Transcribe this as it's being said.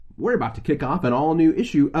We're about to kick off an all-new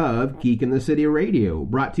issue of Geek in the City Radio,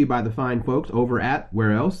 brought to you by the fine folks over at,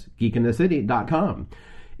 where else? geekinthecity.com.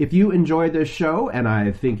 If you enjoy this show, and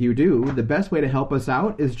I think you do, the best way to help us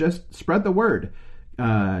out is just spread the word.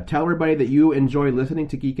 Tell everybody that you enjoy listening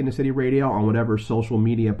to Geek in the City Radio on whatever social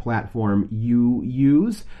media platform you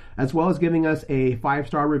use, as well as giving us a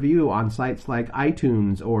 5-star review on sites like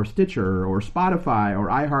iTunes or Stitcher or Spotify or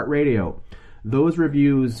iHeartRadio. Those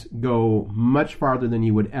reviews go much farther than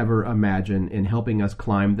you would ever imagine in helping us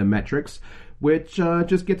climb the metrics, which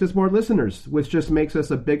just gets us more listeners, which just makes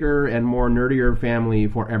us a bigger and more nerdier family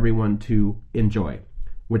for everyone to enjoy,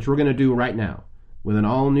 which we're going to do right now with an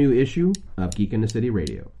all-new issue of Geek in the City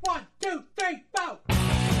Radio. 1, 2, 3, 4!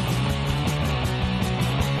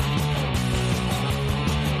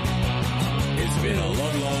 It's been a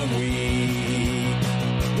long, long week.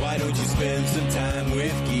 Why don't you spend some time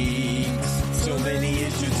with geeks? So many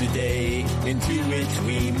issues today into which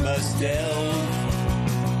we must delve.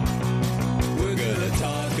 We're gonna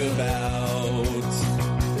talk about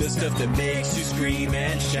the stuff that makes you scream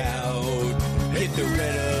and shout. Hit the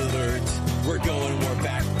red alert. We're going War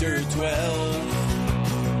Factor 12.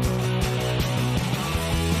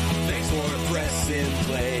 Thanks for pressing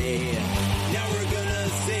play. Now we're gonna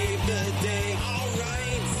save the day. All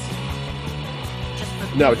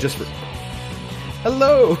right. No, just for...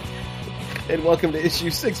 Hello! And welcome to issue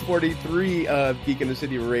 643 of Geek in the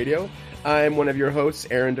City Radio. I'm one of your hosts,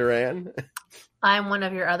 Aaron Duran. I'm one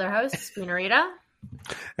of your other hosts, Spoonerita.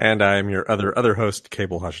 And I'm your other host,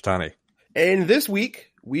 Cable Hashitani. And this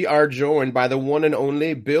week, we are joined by the one and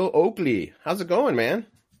only Bill Oakley. How's it going, man?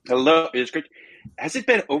 Hello, it's great. Has it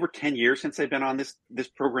been over 10 years since I've been on this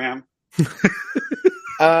program?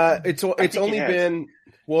 It's only been,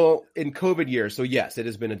 well, in COVID years, so yes, it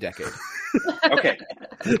has been a decade. Okay.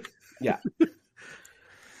 Yeah.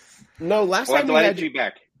 No, last well, time I'm glad to be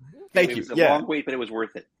back. Thank it you. It was a long wait, but it was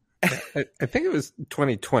worth it. I think it was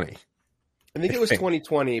 2020. I think it was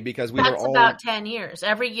 2020 because we That's were all... about 10 years.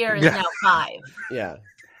 Every year is now 5. Yeah.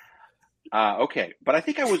 Okay, but I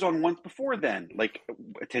think I was on once before then, like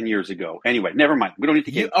 10 years ago. Anyway, never mind. We don't need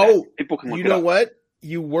to get people can look you it know up. what?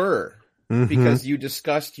 You were. Mm-hmm. Because you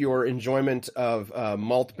discussed your enjoyment of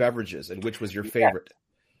malt beverages and which was your favorite.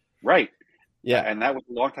 Right. Yeah. And that was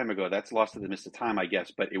a long time ago. That's lost to the mist of time, I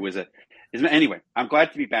guess. But it was anyway, I'm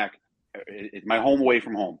glad to be back. It's my home away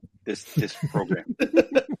from home, this program.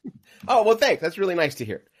 Oh, well, thanks. That's really nice to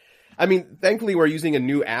hear. I mean, thankfully, we're using a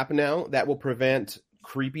new app now that will prevent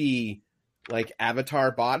creepy, like,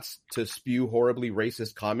 avatar bots to spew horribly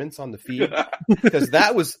racist comments on the feed. Because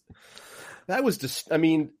that was just, I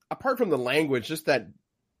mean, apart from the language, just that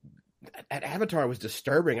avatar was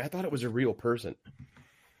disturbing. I thought it was a real person.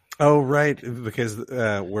 Oh, right. Because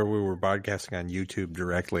where we were broadcasting on YouTube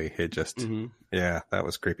directly, it just, yeah, that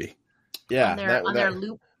was creepy. Yeah. On their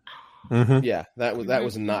loop. Mm-hmm. Yeah, that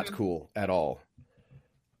was not cool at all.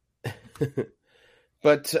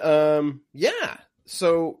 But, yeah.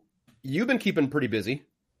 So you've been keeping pretty busy.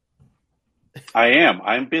 I am.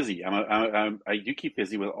 I'm busy. I do keep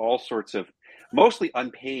busy with all sorts of mostly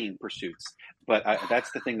unpaying pursuits. But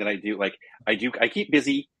that's the thing that I do. Like I keep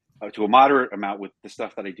busy to a moderate amount with the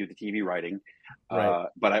stuff that I do, the TV writing. Right.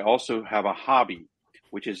 But I also have a hobby,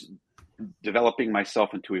 which is developing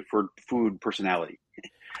myself into a food personality,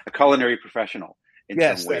 a culinary professional in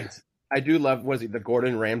some ways. I do love, was it the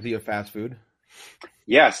Gordon Ramsay of fast food?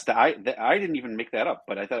 Yes. I didn't even make that up,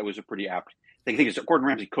 but I thought it was a pretty apt thing. The thing is, Gordon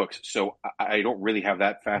Ramsay cooks, so I don't really have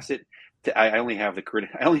that facet. I only have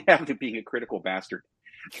the being a critical bastard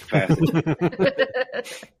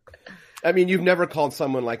facet. I mean, you've never called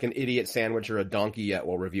someone like an idiot sandwich or a donkey yet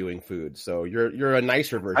while reviewing food, so you're a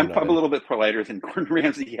nicer version. I'm probably a little bit politer than Gordon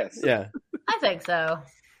Ramsay. Yes. Yeah. I think so.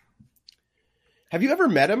 Have you ever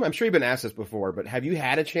met him? I'm sure you've been asked this before, but have you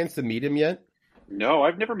had a chance to meet him yet? No,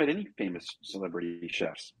 I've never met any famous celebrity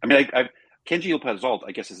chefs. I mean, Kenji Lopez-Alt,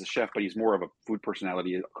 I guess, is a chef, but he's more of a food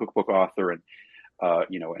personality, a cookbook author, and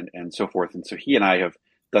and so forth. And so he and I have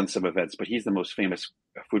done some events, but he's the most famous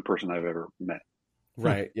food person I've ever met.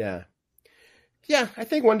 Right. Yeah. Yeah. I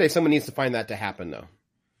think one day someone needs to find that to happen, though.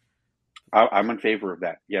 I'm in favor of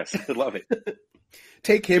that. Yes, I love it.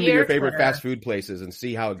 Take him to your favorite Twitter. fast food places and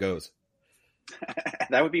see how it goes.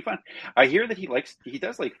 That would be fun. I hear that he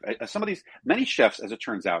does like some of these, many chefs, as it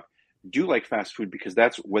turns out, do like fast food because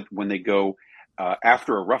that's when they go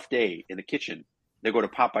after a rough day in the kitchen, they go to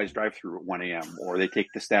Popeye's drive-thru at 1 a.m. or they take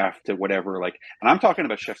the staff to whatever, like, and I'm talking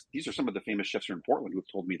about chefs. These are some of the famous chefs in Portland who have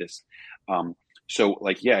told me this. So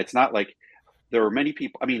like, yeah, it's not like there are many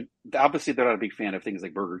people. I mean, obviously they're not a big fan of things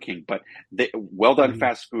like Burger King, but well done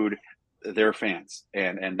fast food, they're fans.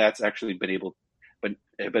 And that's actually been able, but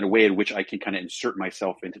a way in which I can kind of insert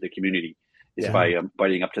myself into the community is by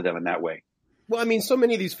biting up to them in that way. Well, I mean, so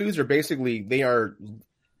many of these foods are basically, they are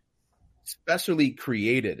specially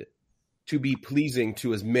created to be pleasing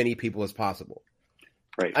to as many people as possible.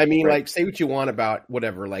 Right. I mean, like, say what you want about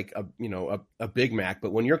whatever, like a Big Mac,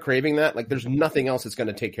 but when you're craving that, like, there's nothing else that's going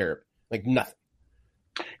to take care of it. Like, nothing.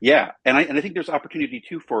 Yeah, and I think there's opportunity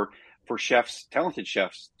too for chefs, talented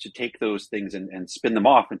chefs, to take those things and spin them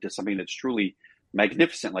off into something that's truly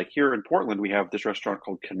magnificent. Like here in Portland, we have this restaurant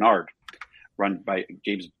called Canard, run by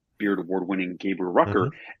James Beard Award-winning Gabriel Rucker,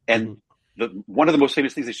 and one of the most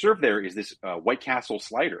famous things they serve there is this White Castle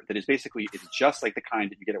slider that is basically, it's just like the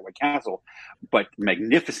kind that you get at White Castle, but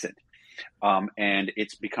magnificent. And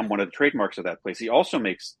it's become one of the trademarks of that place. He also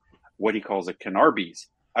makes what he calls a Canarbies.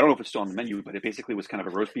 I don't know if it's still on the menu, but it basically was kind of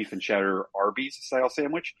a roast beef and cheddar Arby's style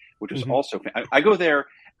sandwich, which was also, I go there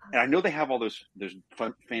and I know they have all those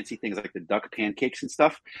fun, fancy things like the duck pancakes and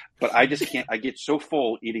stuff, but I just can't, I get so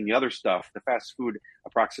full eating the other stuff, the fast food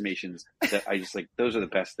approximations, that I just like, those are the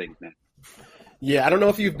best things, man. Yeah. I don't know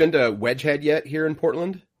if you've been to Wedgehead yet here in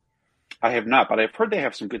Portland. I have not, but I've heard they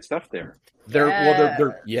have some good stuff there.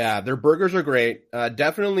 Their burgers are great.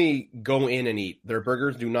 Definitely go in and eat. Their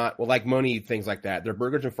burgers do not, well, like Moni, things like that. Their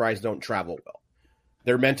burgers and fries don't travel well.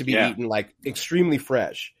 They're meant to be eaten like extremely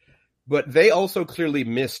fresh, but they also clearly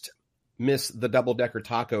miss the double-decker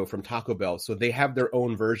taco from Taco Bell. So they have their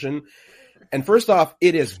own version. And first off,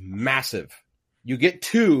 it is massive. You get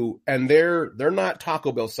two, and they're not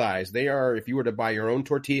Taco Bell size. They are, if you were to buy your own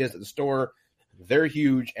tortillas at the store, they're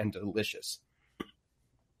huge and delicious.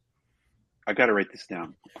 I got to write this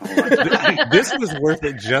down. This was worth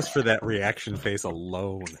it just for that reaction face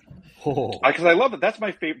alone. Because I love it. That's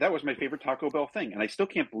my favorite. That was my favorite Taco Bell thing, and I still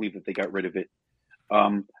can't believe that they got rid of it.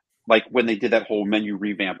 Like when they did that whole menu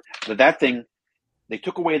revamp, that thing, they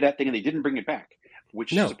took away that thing and they didn't bring it back,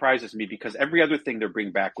 which surprises me because every other thing they're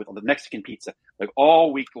bringing back with the Mexican pizza, like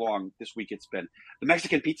all week long, this week it's been, the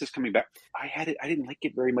Mexican pizza's coming back. I had it. I didn't like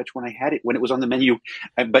it very much when I had it, when it was on the menu.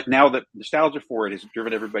 But now the nostalgia for it has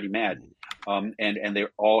driven everybody mad. And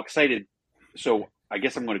they're all excited. So I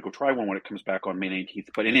guess I'm going to go try one when it comes back on May 19th.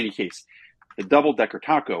 But in any case, the double-decker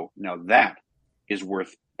taco, now that is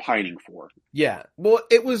worth pining for. Yeah. Well,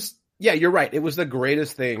 it was, you're right. It was the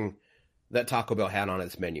greatest thing that Taco Bell had on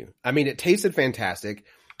its menu. I mean, it tasted fantastic,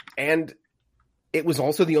 and it was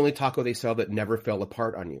also the only taco they sell that never fell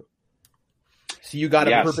apart on you. So you got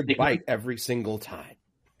a perfect bite every single time.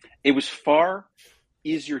 It was far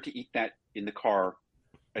easier to eat that in the car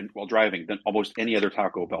and while driving than almost any other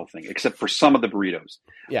Taco Bell thing, except for some of the burritos.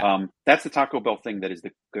 Yeah. That's the Taco Bell thing that is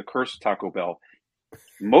the curse of Taco Bell.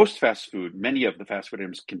 Most fast food, many of the fast food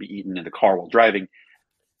items can be eaten in the car while driving.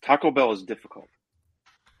 Taco Bell is difficult.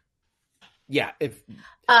 Yeah. The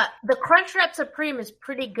Crunchwrap Supreme is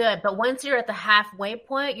pretty good, but once you're at the halfway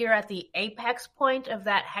point, you're at the apex point of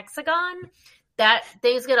that hexagon, that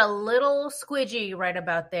things get a little squidgy right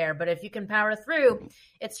about there. But if you can power through,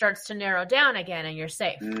 it starts to narrow down again and you're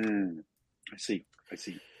safe. I see.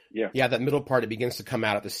 Yeah. Yeah, that middle part, it begins to come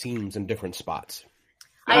out at the seams in different spots.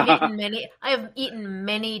 I have eaten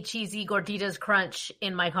many cheesy Gorditas Crunch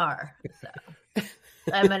in my car. So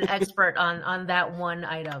I'm an expert on that one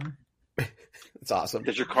item. It's awesome.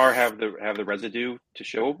 Does your car have the residue to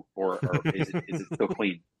show, or is it still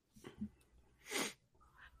clean?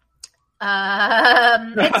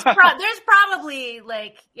 There's probably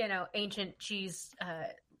ancient cheese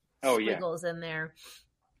squiggles in there.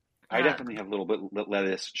 I definitely have a little bit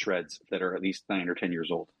lettuce shreds that are at least 9 or 10 years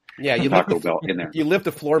old. Yeah, you Taco Bell in there. You lift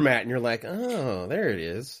a floor mat and you're like, oh, there it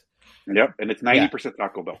is. Yep, and it's 90%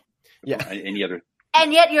 Taco Bell. Yeah, any other.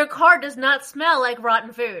 And yet your car does not smell like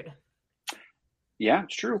rotten food. Yeah,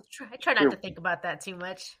 it's true. I try not to think about that too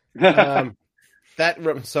much.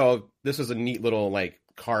 So this is a neat little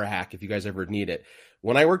car hack if you guys ever need it.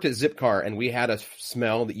 When I worked at Zipcar and we had a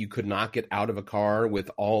smell that you could not get out of a car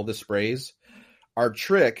with all the sprays, our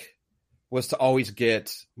trick was to always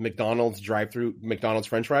get McDonald's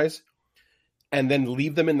French fries and then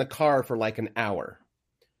leave them in the car for like an hour.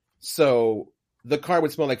 So the car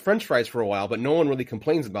would smell like French fries for a while, but no one really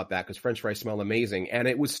complains about that because French fries smell amazing. And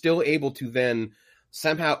it was still able to then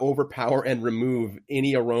somehow overpower and remove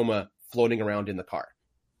any aroma floating around in the car.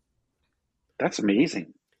 That's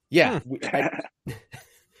amazing. Yeah.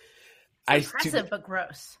 Impressive, but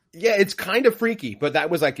gross. Yeah, it's kind of freaky, but that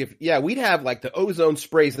was we'd have the ozone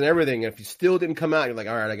sprays and everything. And if you still didn't come out, you're like,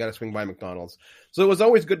 all right, I got to swing by McDonald's. So it was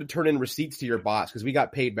always good to turn in receipts to your boss because we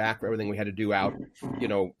got paid back for everything we had to do out,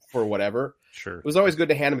 for whatever. Sure. It was always good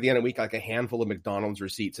to hand them at the end of the week, a handful of McDonald's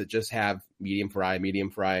receipts that just have medium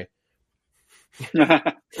fry.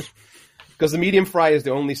 Because the medium fry is the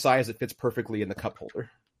only size that fits perfectly in the cup holder.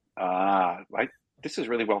 This is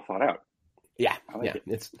really well thought out. Yeah, I like it.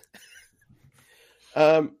 It's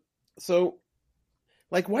so,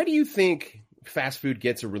 like, why do you think fast food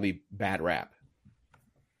gets a really bad rap?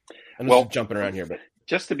 I'm just jumping around here, but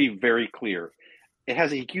just to be very clear, it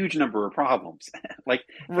has a huge number of problems. Like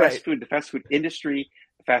Right. fast food, the fast food industry,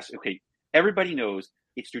 everybody knows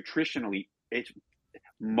it's nutritionally.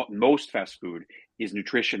 Most fast food is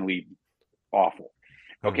nutritionally awful.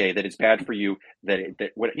 Okay, that it's bad for you.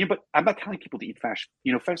 But I'm not telling people to eat fast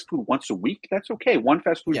food once a week. That's okay. One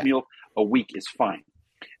fast food meal a week is fine.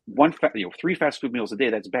 3 fast food meals a day,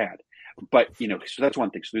 that's bad. But so that's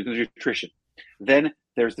one thing. So there's nutrition. Then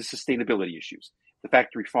there's the sustainability issues, the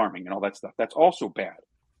factory farming and all that stuff. That's also bad.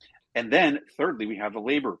 And then thirdly, we have the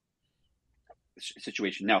labor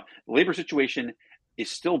situation. Now, the labor situation is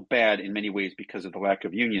still bad in many ways because of the lack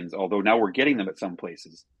of unions, although now we're getting them at some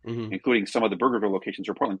places, including some of the Burgerville locations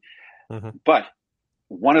or Portland. But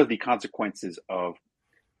one of the consequences of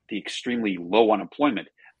the extremely low unemployment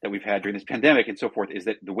that we've had during this pandemic and so forth is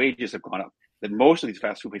that the wages have gone up. That most of these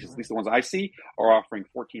fast food places, at least the ones I see, are offering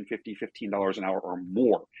 $14, $15, $15 an hour or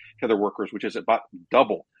more to their workers, which is about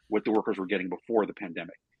double what the workers were getting before the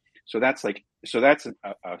pandemic. So that's a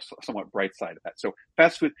somewhat bright side of that. So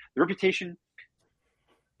fast food, the reputation.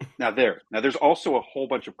 Now there's also a whole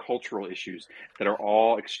bunch of cultural issues that are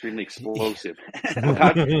all extremely explosive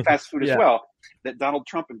about fast food as well, that Donald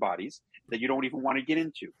Trump embodies, that you don't even want to get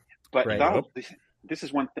into. But Donald, this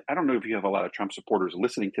is one thing. I don't know if you have a lot of Trump supporters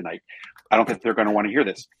listening tonight. I don't think they're going to want to hear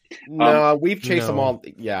this. No, we've chased them all.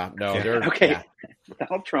 Yeah, no. Okay. Yeah.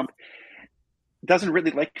 Donald Trump doesn't really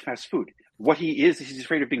like fast food. What he is, he's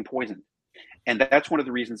afraid of being poisoned. And that's one of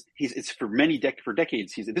the reasons it's for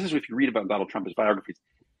decades. This is if you read about Donald Trump, his biographies.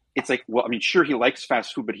 It's like, well, I mean, sure, he likes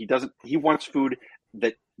fast food, but he wants food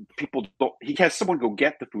that people don't, he has someone go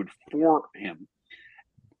get the food for him.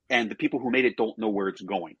 And the people who made it don't know where it's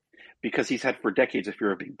going because he's had for decades a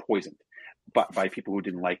fear of being poisoned by people who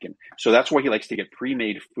didn't like him. So that's why he likes to get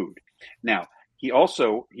pre-made food. Now, he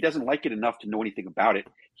doesn't like it enough to know anything about it.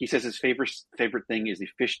 He says his favorite thing is the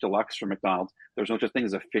fish deluxe from McDonald's. There's no such thing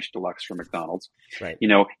as a fish deluxe from McDonald's. Right.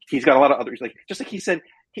 He's got a lot of others, just like he said,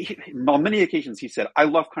 on many occasions he said, I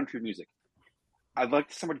love country music. I'd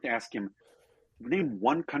like somebody to ask him, name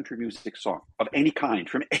one country music song of any kind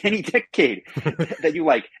from any decade that you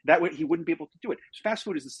like. That way he wouldn't be able to do it. So fast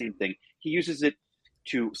food is the same thing. He uses it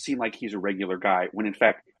to seem like he's a regular guy when in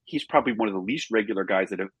fact he's probably one of the least regular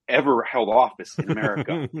guys that have ever held office in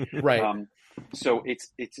America. Right. So it's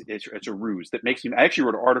a ruse that makes me. I actually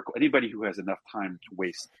wrote an article. Anybody who has enough time to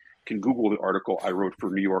waste can Google the article I wrote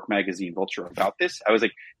for New York Magazine Vulture about this. I was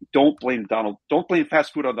like, don't blame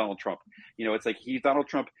fast food on Donald Trump. It's like Donald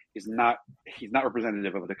Trump he's not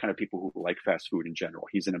representative of the kind of people who like fast food in general.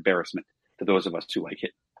 He's an embarrassment to those of us who like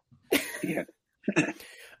it. Yeah.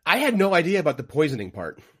 I had no idea about the poisoning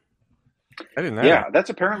part. I didn't know. Yeah,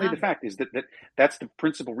 that's apparently the fact is that's the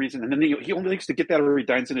principal reason. And then he only likes to get that or he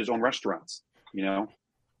dines in his own restaurants,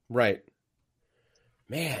 Right.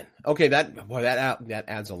 Man. Okay, that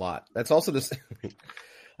adds a lot. That's also this.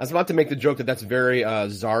 I was about to make the joke that's very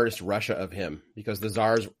Tsarist Russia of him, because the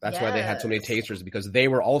Tsars, that's why they had so many tasters, because they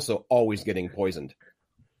were also always getting poisoned.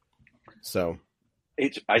 So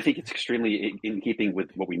I think it's extremely in keeping with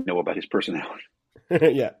what we know about his personality.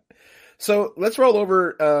 Yeah. So let's run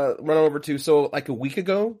over to, so like a week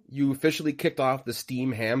ago, you officially kicked off the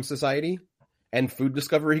Steam Ham Society and Food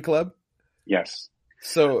Discovery Club. Yes.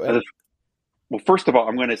 So, well, first of all,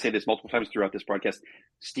 I'm going to say this multiple times throughout this broadcast,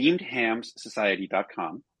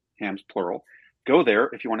 steamedhamssociety.com, hams plural. Go there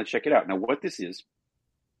if you want to check it out. Now, what this is,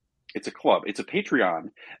 it's a club. It's a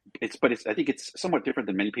Patreon. I think it's somewhat different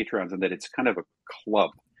than many Patreons in that it's kind of a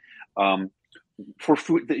club. For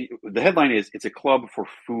food, the headline is it's a club for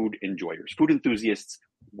food enjoyers, food enthusiasts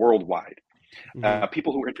worldwide,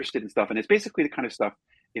 people who are interested in stuff. And it's basically the kind of stuff,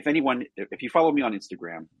 if you follow me on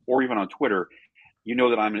Instagram or even on Twitter, you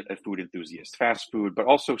know that I'm a food enthusiast, fast food, but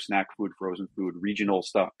also snack food, frozen food, regional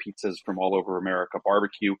stuff, pizzas from all over America,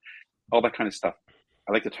 barbecue, all that kind of stuff.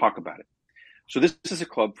 I like to talk about it. So this is a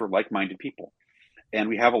club for like-minded people. And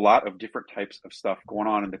we have a lot of different types of stuff going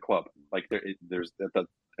on in the club. Like there's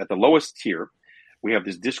at the lowest tier, we have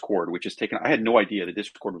this Discord, which is I had no idea the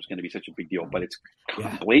Discord was going to be such a big deal, but it's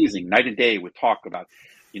blazing night and day with talk about,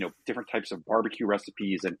 different types of barbecue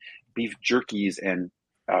recipes and beef jerkies and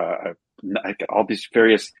all these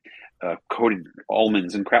various coated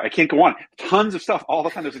almonds and crap. I can't go on. Tons of stuff all the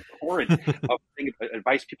time. There's a torrent of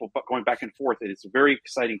advice, people going back and forth. And it's very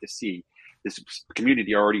exciting to see this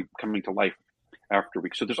community already coming to life. after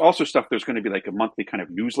week. So there's also stuff. There's going to be like a monthly kind of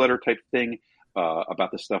newsletter type thing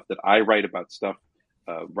about the stuff that I write about stuff.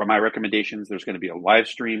 My recommendations. There's going to be a live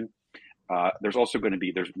stream. There's also going to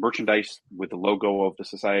be there's merchandise with the logo of the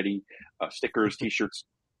society, stickers, T-shirts.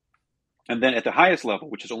 And then at the highest level,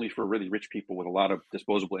 which is only for really rich people with a lot of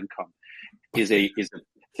disposable income, is a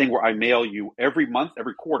thing where I mail you every month,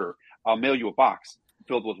 every quarter. I'll mail you a box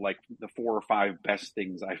filled with like the 4 or 5 best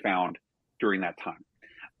things I found during that time.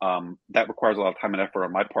 That requires a lot of time and effort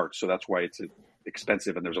on my part, so that's why it's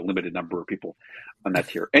expensive and there's a limited number of people on that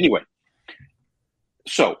tier. Anyway,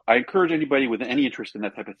 so I encourage anybody with any interest in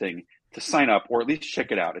that type of thing to sign up or at least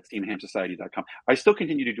check it out at steamhamsociety.com. I still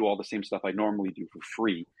continue to do all the same stuff I normally do for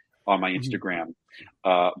free on my Instagram.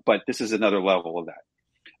 But this is another level of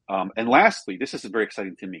that. And lastly, this is very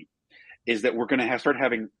exciting to me, is that we're going to start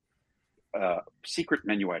having secret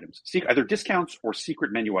menu items, either discounts or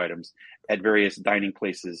secret menu items at various dining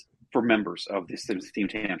places for members of the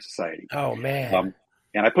Steamed Ham Society. Oh, man.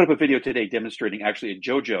 And I put up a video today demonstrating actually at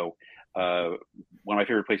JoJo, one of my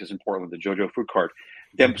favorite places in Portland, the JoJo Food Cart,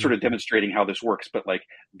 sort of demonstrating how this works. But like,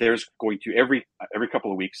 there's going to every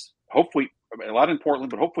couple of weeks, hopefully a lot in Portland,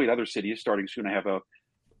 but hopefully in other cities starting soon. I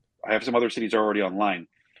have some other cities already online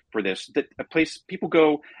for this. That a place people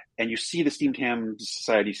go and you see the Steamed Ham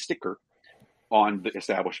Society sticker on the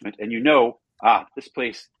establishment, and this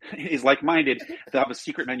place is like-minded. They'll have a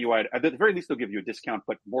secret menu item. At the very least, they'll give you a discount,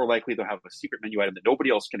 but more likely they'll have a secret menu item that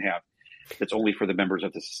nobody else can have. That's only for the members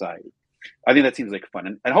of the society. I think that seems like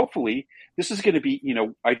fun, and hopefully this is going to be,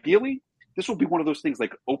 ideally, this will be one of those things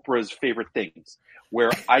like Oprah's favorite things,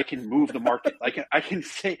 where I can move the market. I can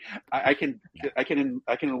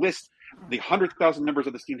enlist the 100,000 members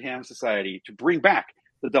of the Steamed Ham Society to bring back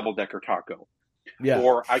the double-decker taco. Yeah.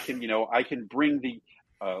 Or I can bring the,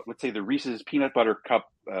 let's say the Reese's peanut butter cup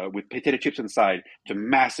with potato chips inside to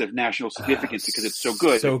massive national significance because it's so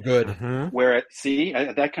good. So good. Mm-hmm. Where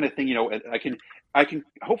that kind of thing, I can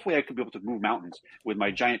hopefully I could be able to move mountains with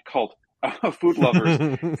my giant cult of food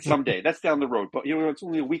lovers someday. That's down the road, but it's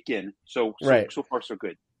only a weekend, so far so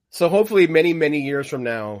good. So hopefully, many, many years from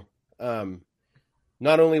now,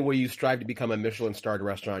 not only will you strive to become a Michelin-starred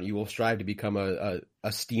restaurant, you will strive to become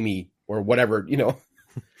a steamy or whatever,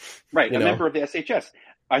 Right, member of the SHS.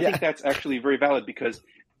 I think that's actually very valid because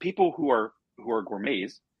people who are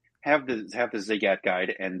gourmets have the Zagat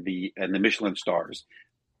guide and the Michelin stars,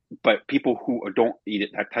 but people who don't eat at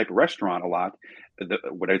that type of restaurant a lot,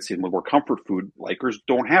 what I'd say more comfort food likers,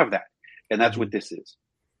 don't have that, and that's what this is,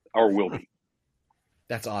 or will be.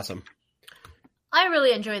 That's awesome. I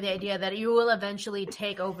really enjoy the idea that you will eventually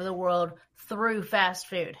take over the world through fast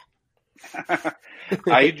food.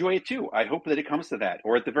 I enjoy it too. I hope that it comes to that,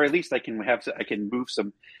 or at the very least, I can move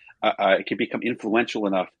some. I can become influential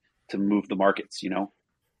enough to move the markets. Yeah.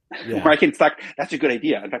 Where I can stock. That's a good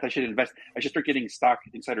idea. In fact, I should invest. I should start getting stock,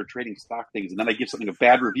 insider trading stock things, and then I give something a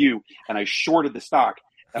bad review, and I shorted the stock.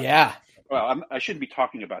 Yeah. Well, I shouldn't be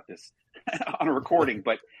talking about this on a recording,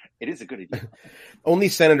 but it is a good idea. Only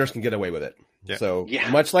senators can get away with it. Yeah. So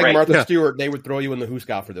much like Martha Stewart, they would throw you in the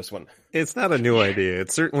hoosegow for this one. It's not a new idea.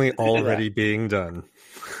 It's certainly already being done.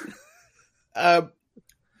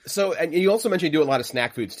 So, and you also mentioned you do a lot of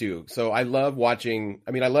snack foods too. So I love I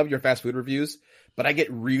love your fast food reviews, but I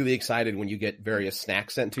get really excited when you get various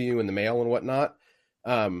snacks sent to you in the mail and whatnot.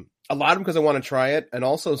 A lot of them because I want to try it, and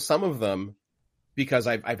also some of them because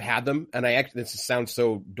I've had them, and this sounds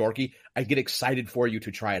so dorky. I get excited for you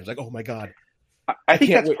to try it. It's like, oh my God. I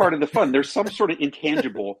think that's part of the fun. There's some sort of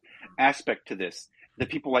intangible aspect to this that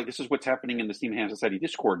people like. This is what's happening in the Steamed Ham Society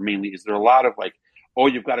Discord mainly. Is there a lot of like, oh,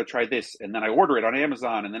 you've got to try this, and then I order it on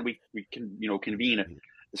Amazon, and then we can convene a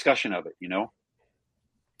discussion of it.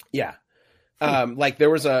 Yeah. Like there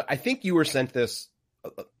was I think you were sent this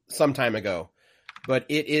some time ago, but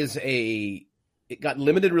it got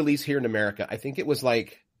limited release here in America. I think it was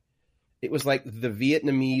like the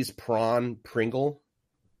Vietnamese prawn Pringle.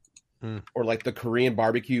 Or like the Korean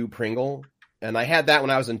barbecue Pringle. And I had that when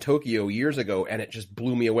I was in Tokyo years ago, and it just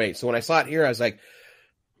blew me away. So when I saw it here, I was like,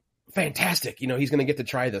 fantastic. He's going to get to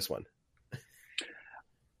try this one.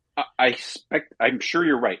 I'm sure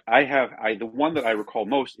you're right. The one that I recall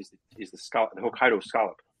most is the Hokkaido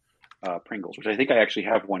scallop Pringles, which I think I actually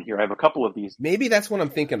have one here. I have a couple of these. Maybe that's what I'm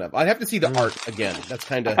thinking of. I'd have to see the art again. That's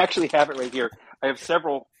kind of. I actually have it right here. I have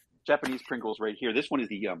several Japanese Pringles right here. This one is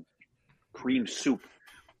the cream soup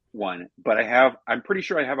one, but I'm pretty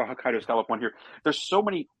sure I have a Hokkaido scallop one here. There's so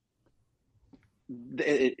many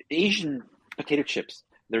Asian potato chips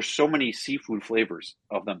there's so many seafood flavors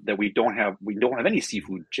of them that we don't have any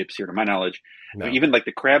seafood chips here to my knowledge. No. Even like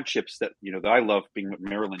the crab chips that that I love being in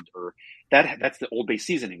Maryland, or that's the Old Bay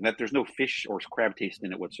seasoning, that there's no fish or crab taste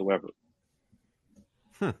in it whatsoever.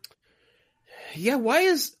 Yeah,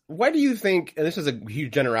 why do you think, and this is a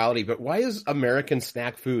huge generality, but why is American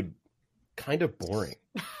snack food kind of boring?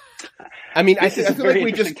 I mean, I feel like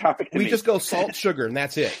we just go salt, sugar, and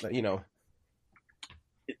that's it.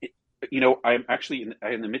 I'm actually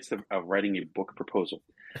in the midst of writing a book proposal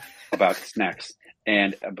about snacks,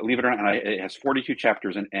 and believe it or not, it has 42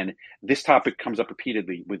 chapters, and this topic comes up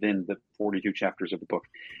repeatedly within the 42 chapters of the book.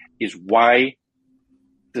 Is why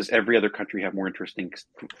does every other country have more interesting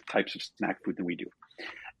types of snack food than we do?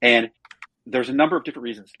 And there's a number of different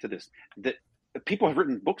reasons to this. That people have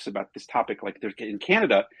written books about this topic. Like in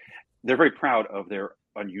Canada, they're very proud of their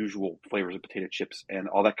unusual flavors of potato chips and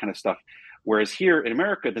all that kind of stuff. Whereas here in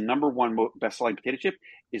America, the number one best-selling potato chip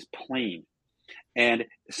is plain. And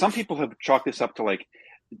some people have chalked this up to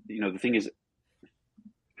the thing is,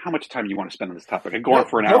 how much time do you want to spend on this topic? I go on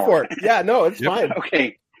for an hour. Go for it. Yeah, no, it's fine.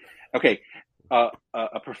 Okay.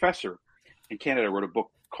 A professor in Canada wrote a book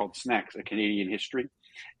called Snacks, A Canadian History.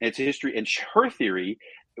 And it's a history, and her theory,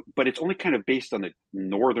 but it's only kind of based on the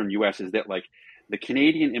northern U.S., is that the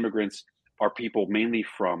Canadian immigrants are people mainly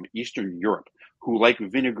from Eastern Europe who like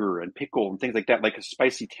vinegar and pickle and things like that, like a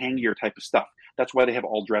spicy, tangier type of stuff. That's why they have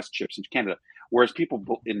all dressed chips in Canada. Whereas people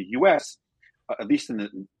in the U.S., at least in the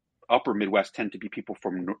upper Midwest, tend to be people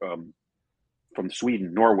from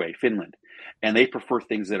Sweden, Norway, Finland, and they prefer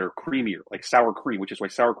things that are creamier, like sour cream, which is why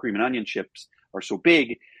sour cream and onion chips are so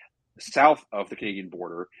big south of the Canadian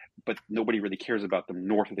border, but nobody really cares about them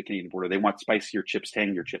north of the Canadian border. They want spicier chips,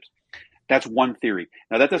 tangier chips. That's one theory.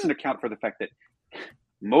 Now, that doesn't account for the fact that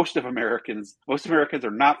most Americans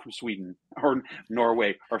are not from Sweden or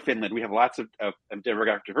Norway or Finland. We have lots of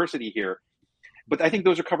demographic diversity here, but I think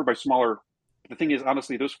those are covered by smaller. The thing is,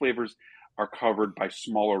 honestly, those flavors are covered by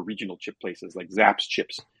smaller regional chip places, like Zapp's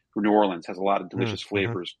Chips from New Orleans has a lot of delicious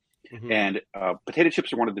flavors. Mm-hmm. And potato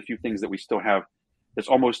chips are one of the few things that we still have that's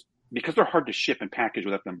almost, because they're hard to ship and package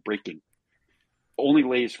without them breaking. Only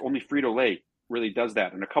Frito-Lay really does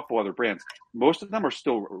that, and a couple other brands. Most of them are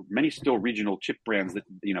many regional chip brands that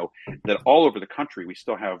that all over the country we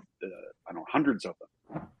still have hundreds of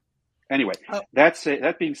them. Anyway,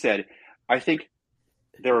 that being said, I think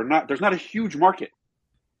there's not a huge market.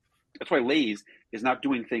 That's why Lay's is not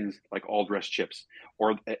doing things like all dressed chips,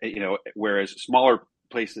 or whereas smaller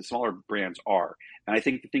brands are. And I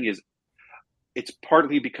think the thing is, it's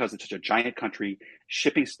partly because it's such a giant country.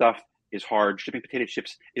 Shipping stuff is hard. Shipping potato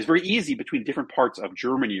chips is very easy between different parts of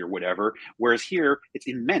Germany or whatever. Whereas here, it's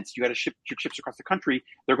immense. You got to ship your chips across the country.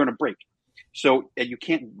 They're going to break. So you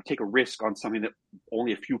can't take a risk on something that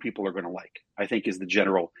only a few people are going to like, I think is the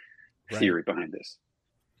general theory behind this.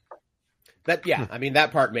 I mean,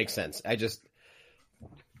 that part makes sense.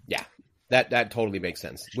 That totally makes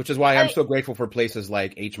sense, which is why I'm so grateful for places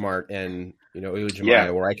like H Mart and,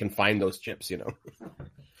 Uljamaya, where I can find those chips,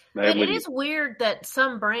 It is weird that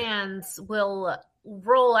some brands will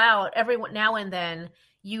roll out every now and then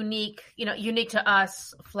unique to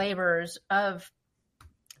us flavors of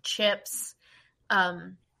chips.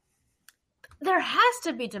 There has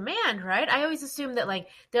to be demand, right? I always assume that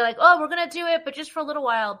they're like, oh, we're going to do it, but just for a little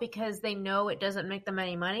while because they know it doesn't make them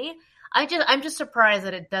any money. I'm just surprised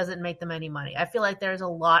that it doesn't make them any money. I feel like there's a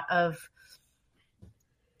lot of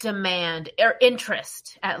demand or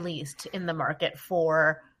interest, at least, in the market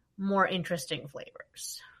for more interesting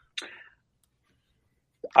flavors.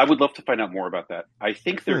 I would love to find out more about that. I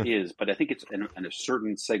think there is, but I think it's in a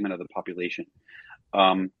certain segment of the population.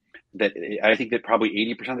 That I think that probably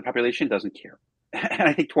 80% of the population doesn't care. And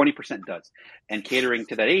I think 20% does. And catering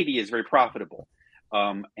to that 80 is very profitable.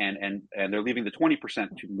 And they're leaving the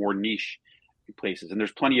 20% to more niche places. And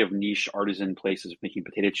there's plenty of niche artisan places making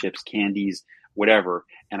potato chips, candies, whatever.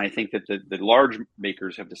 And I think that the large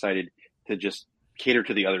makers have decided to just cater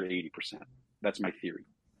to the other 80%. That's my theory.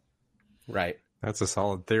 Right. That's a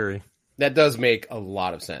solid theory. That does make a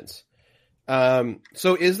lot of sense.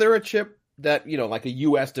 So is there a chip that, like a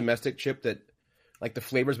U.S. domestic chip that like the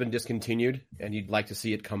flavor's been discontinued and you'd like to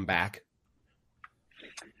see it come back?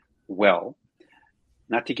 Well,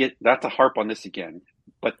 not to harp on this again,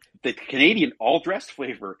 but the Canadian all dressed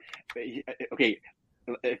flavor. Okay.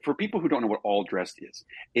 For people who don't know what all dressed is,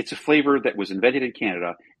 it's a flavor that was invented in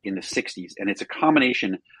Canada in the 60s. And it's a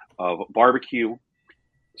combination of barbecue,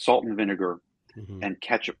 salt and vinegar, and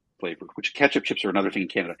ketchup flavor, which ketchup chips are another thing in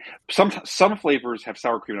Canada. Some flavors have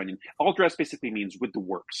sour cream and onion. All dressed basically means with the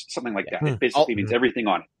works, something like that. It basically means everything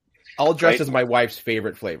on it. All dressed is my wife's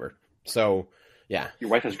favorite flavor. So, Yeah. Your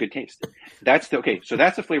wife has good taste. So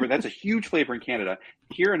that's a flavor. That's a huge flavor in Canada.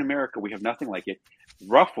 Here in America, we have nothing like it.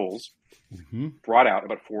 Ruffles brought out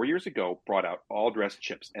about 4 years ago, all dressed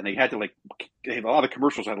chips. And they had to they have a lot of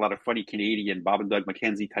commercials had a lot of funny Canadian Bob and Doug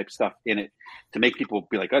McKenzie type stuff in it to make people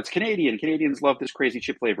be like, oh, it's Canadian. Canadians love this crazy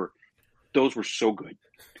chip flavor. Those were so good.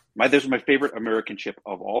 Those are my favorite American chip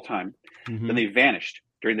of all time. Then they vanished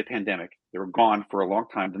during the pandemic. They were gone for a long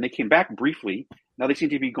time. Then they came back briefly. Now they seem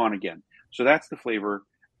to be gone again. So that's the flavor.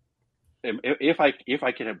 If I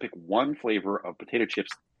could pick one flavor of potato chips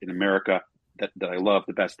in America that I love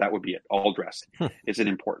the best, that would be it. All dressed. It's an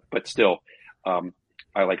import, but still,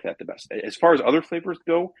 I like that the best. As far as other flavors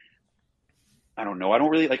go, I don't know. I don't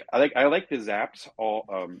really like. I like the Zapp's all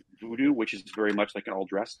Voodoo, which is very much like an all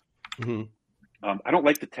dressed. I don't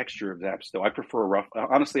like the texture of Zapp's though. I prefer a rough.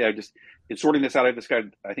 Honestly, in sorting this out, I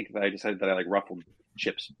decided that I like ruffled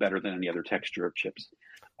chips better than any other texture of chips.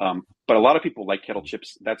 But a lot of people like kettle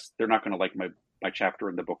chips. They're not going to like my chapter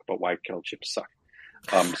in the book about why kettle chips suck.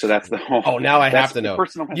 So that's the whole. Oh, now I have to know.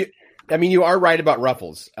 You are right about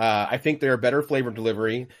Ruffles. I think they're a better flavor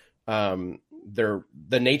delivery. The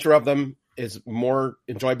nature of them is more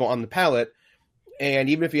enjoyable on the palate. And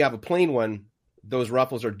even if you have a plain one, those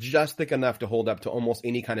Ruffles are just thick enough to hold up to almost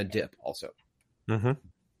any kind of dip also.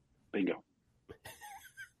 Bingo.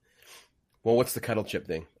 Well, what's the kettle chip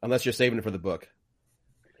thing? Unless you're saving it for the book.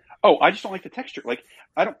 Oh, I just don't like the texture.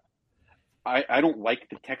 I don't like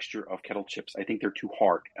the texture of kettle chips. I think they're too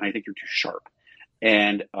hard and I think they're too sharp.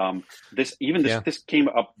 And this came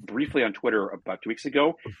up briefly on Twitter about 2 weeks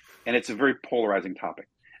ago, and it's a very polarizing topic.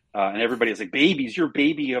 And everybody is like, babies, you're a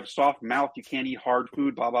baby, you have soft mouth, you can't eat hard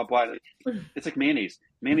food, blah, blah, blah. It's like mayonnaise.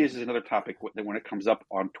 Mayonnaise is another topic that when it comes up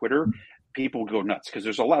on Twitter, people go nuts because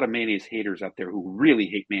there's a lot of mayonnaise haters out there who really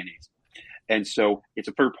hate mayonnaise. And so it's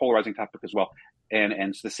a very polarizing topic as well. And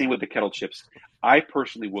it's the same with the kettle chips. I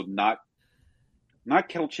personally will not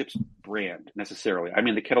kettle chips brand necessarily. I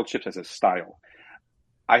mean the kettle chips as a style.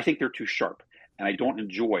 I think they're too sharp, and I don't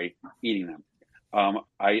enjoy eating them.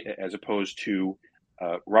 As opposed to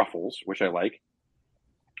Ruffles, which I like,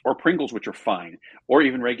 or Pringles, which are fine, or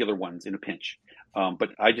even regular ones in a pinch. But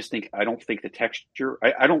I don't think the texture.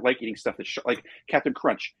 I don't like eating stuff that's like Captain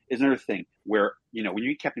Crunch is another thing where when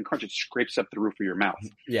you eat Captain Crunch, it scrapes up the roof of your mouth.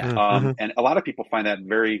 Yeah. And a lot of people find that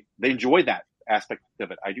they enjoy that aspect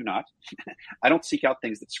of it. I do not. I don't seek out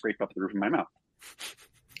things that scrape up the roof of my mouth.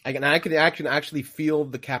 I can actually feel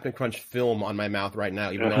the Captain Crunch film on my mouth right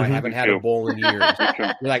now, even though I haven't had a bowl in years.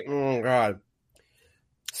 You're like, oh God.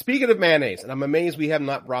 Speaking of mayonnaise, and I'm amazed we have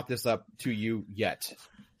not brought this up to you yet,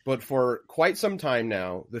 but for quite some time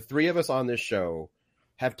now, the three of us on this show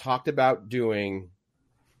have talked about doing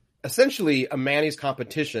essentially a mayonnaise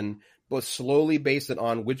competition, but slowly based it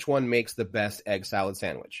on which one makes the best egg salad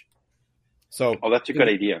sandwich. So, that's a good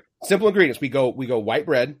idea. Simple ingredients. We go white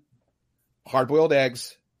bread, hard-boiled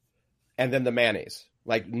eggs, and then the mayonnaise.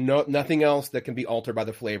 Like nothing else that can be altered by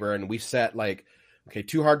the flavor. And we set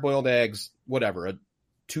 2 hard-boiled eggs, whatever, a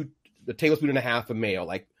tablespoon and a half of mayo,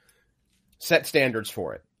 set standards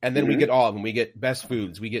for it. And then we get all of them. We get Best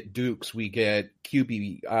Foods, we get Duke's, we get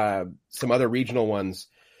QB, some other regional ones,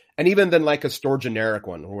 and even then a store generic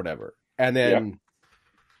one or whatever. And then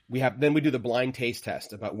we do the blind taste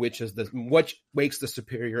test about which makes the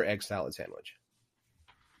superior egg salad sandwich.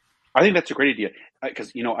 I think that's a great idea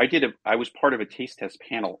because I was part of a taste test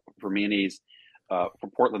panel for mayonnaise for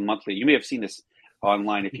Portland Monthly. You may have seen this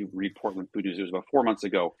online if you read Portland Food News. It was about 4 months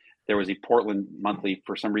ago. There was a Portland Monthly,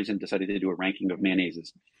 for some reason, decided to do a ranking of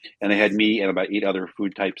mayonnaises. And they had me and about 8 other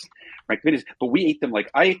food types ranked mayonnaise. But we ate them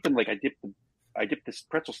I dipped the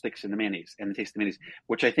pretzel sticks in the mayonnaise and the taste of the mayonnaise,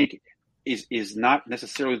 which I think is not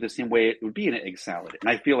necessarily the same way it would be in an egg salad. And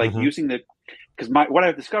I feel like using because what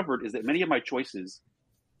I've discovered is that many of my choices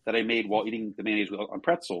that I made while eating the mayonnaise on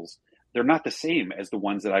pretzels, they're not the same as the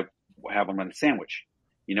ones that I have on my sandwich.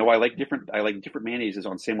 I like different mayonnaises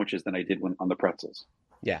on sandwiches than I did on the pretzels.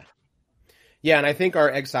 Yeah. Yeah, and I think our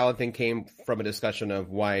egg salad thing came from a discussion of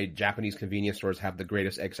why Japanese convenience stores have the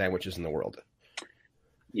greatest egg sandwiches in the world.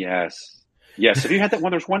 Yes. Have you had that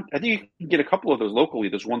one? There's one, I think you can get a couple of those locally.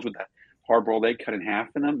 There's ones with that hard-boiled egg cut in half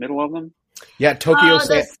in the middle of them. Yeah, Tokyo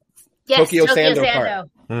Sando cart.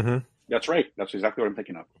 Mm-hmm. That's right. That's exactly what I'm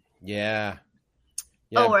thinking of. Yeah.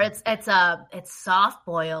 Or it's soft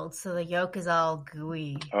boiled, so the yolk is all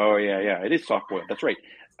gooey. Oh yeah. It is soft boiled. That's right.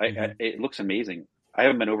 It looks amazing. I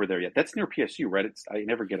haven't been over there yet. That's near PSU, right? I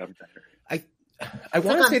never get up there. I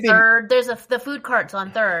want to say Third. There's the food cart's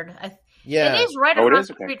on Third. It is right across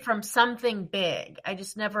the street from something big. I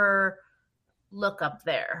just never look up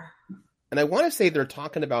there. And I want to say they're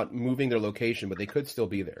talking about moving their location, but they could still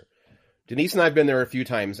be there. Denise and I have been there a few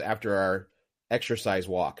times after our exercise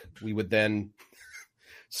walk. We would then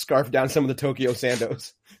scarf down some of the Tokyo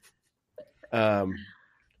Sandos.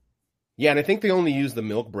 Yeah, and I think they only use the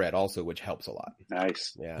milk bread also, which helps a lot.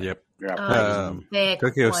 Nice. Yeah. Yep. Yeah.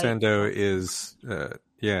 Tokyo Sando is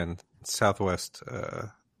in Southwest.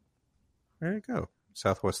 There you go.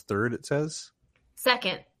 Southwest 3rd, it says.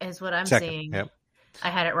 2nd is what I'm Second, seeing. Yep. I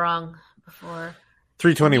had it wrong before.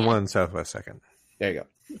 321 Southwest 2nd. There you go.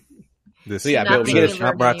 This So yeah, is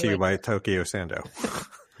not brought to you by Tokyo Sando.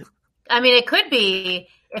 I mean, it could be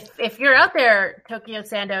if you're out there, Tokyo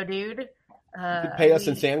Sando dude. You could pay us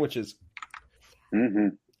in sandwiches.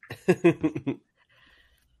 Mm-hmm.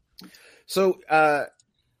 So, have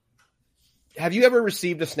you ever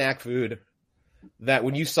received a snack food that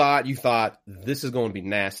when you saw it, you thought, this is going to be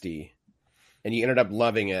nasty, and you ended up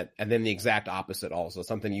loving it, and then the exact opposite also,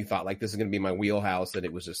 something you thought, like, this is going to be my wheelhouse, and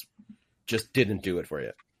it was just didn't do it for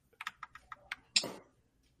you?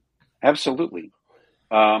 Absolutely.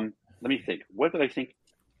 Let me think. What did I think?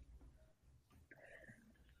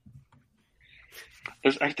 I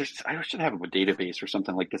should have a database or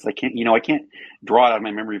something like this. I can't draw it out of my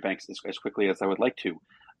memory banks as quickly as I would like to.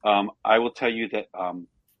 I will tell you that,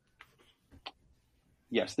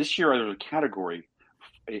 yes, this year there was a category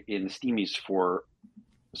in the Steamies for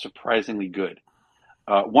surprisingly good.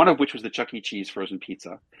 One of which was the Chuck E. Cheese frozen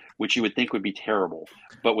pizza, which you would think would be terrible,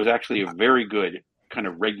 but was actually a very good kind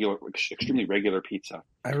of extremely regular pizza.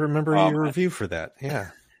 I remember your review for that.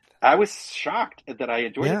 Yeah. I was shocked that I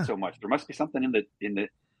enjoyed it so much. There must be something in the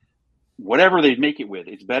whatever they make it with.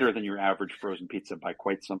 It's better than your average frozen pizza by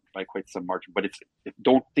quite some margin. But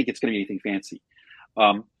don't think it's going to be anything fancy.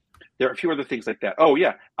 There are a few other things like that. Oh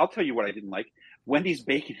yeah, I'll tell you what I didn't like: Wendy's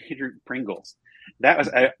bacon hater Pringles. That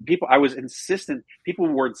was people. I was insistent. People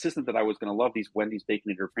were insistent that I was going to love these Wendy's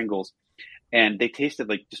bacon hater Pringles, and they tasted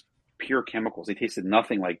like just pure chemicals. They tasted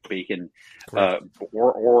nothing like bacon, or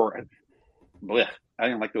blech. I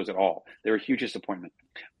didn't like those at all. They were a huge disappointment.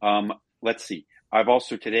 Let's see. I've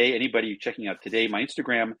also today, anybody checking out today, my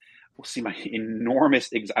Instagram will see my enormous,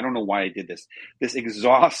 I don't know why I did this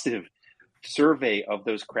exhaustive survey of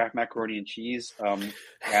those Kraft macaroni and cheese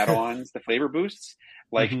add-ons, the flavor boosts.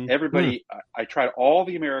 Like everybody, I tried all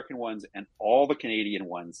the American ones and all the Canadian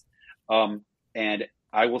ones. And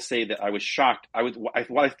I will say that I was shocked. What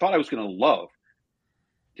I thought I was going to love,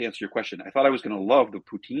 to answer your question, I thought I was going to love the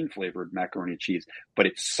poutine flavored macaroni and cheese, but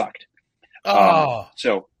it sucked.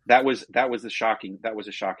 So that was a shocking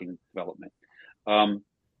development.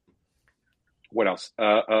 What else?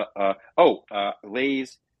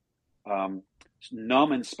 Lay's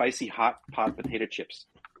numb and spicy hot pot potato chips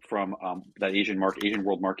from that Asian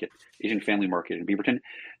World Market, Asian Family Market in Beaverton.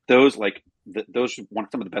 Those those were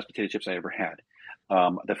some of the best potato chips I ever had.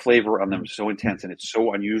 The flavor on them is so intense and it's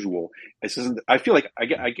so unusual. I feel like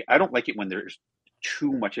I don't like it when there's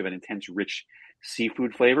too much of an intense, rich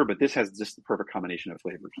seafood flavor, but this has just the perfect combination of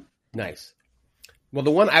flavors. Nice. Well,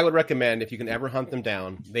 the one I would recommend, if you can ever hunt them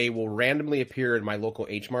down, they will randomly appear in my local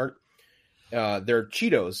H Mart. They're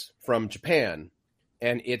Cheetos from Japan,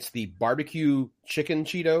 and it's the barbecue chicken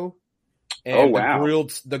Cheeto and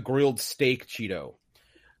the grilled steak Cheeto.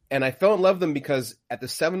 And I fell in love with them because at the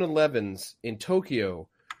 7-Elevens in Tokyo,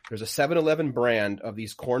 there's a 7-Eleven brand of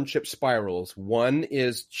these corn chip spirals. One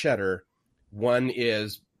is cheddar, one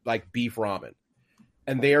is like beef ramen.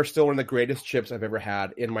 And they are still one of the greatest chips I've ever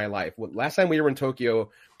had in my life. Last time we were in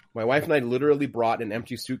Tokyo, my wife and I literally brought an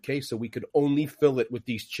empty suitcase so we could only fill it with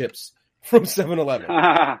these chips from 7-Eleven.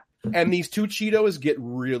 And these two Cheetos get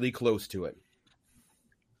really close to it.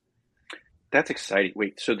 That's exciting.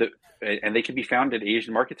 Wait, so and they can be found at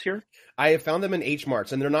Asian markets here? I have found them in H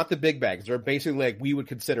Marts, and they're not the big bags. They're basically like we would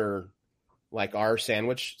consider like our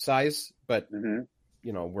sandwich size, but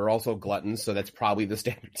we're also gluttons, so that's probably the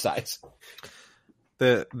standard size.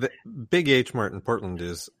 The big H Mart in Portland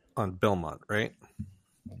is on Belmont, right?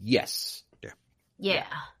 Yes. Yeah.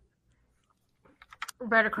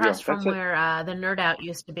 Right across from where the Nerd Out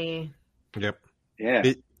used to be. Yep.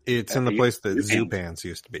 Yeah. It's in the place that Zupans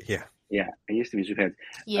used to be. Yeah. Yeah, it used to be Zupans.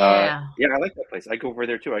 Yeah. I like that place. I go over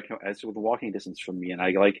there too. It's with the walking distance from me, and I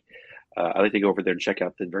like to go over there and check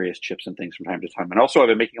out the various chips and things from time to time. And also, I've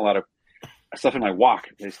been making a lot of stuff in my wok.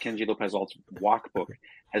 This Kenji Lopez Alt's wok book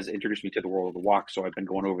has introduced me to the world of the wok, so I've been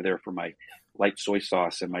going over there for my light soy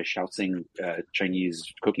sauce and my Shaoxing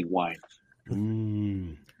Chinese cooking wine.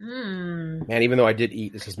 Man, even though I did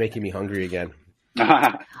eat, this is making me hungry again.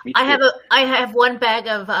 I have one bag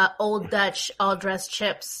of Old Dutch all dressed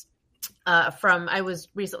chips. I was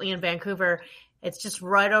recently in Vancouver. It's just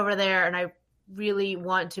right over there, and I really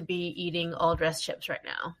want to be eating all dressed chips right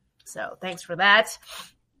now. So thanks for that.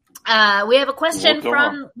 We have a question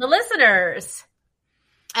from the listeners.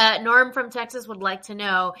 Norm from Texas would like to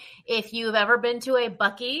know if you've ever been to a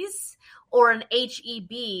Buc-ee's or an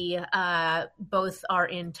HEB. Both are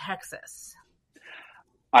in Texas.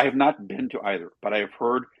 I have not been to either, but I have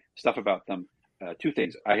heard stuff about them. Two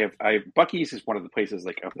things. Buc-ee's is one of the places,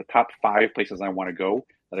 like of the top 5 places I want to go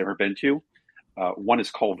that I've ever been to. One is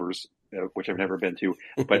Culver's, which I've never been to,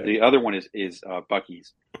 but the other one is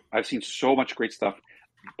Buc-ee's. I've seen so much great stuff.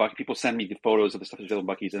 People send me the photos of the stuff that's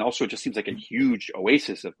available at Buc-ee's, and also it just seems like a huge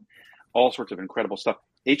oasis of all sorts of incredible stuff.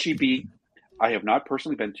 HEB, I have not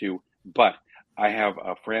personally been to, but I have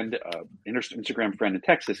a friend, Instagram friend in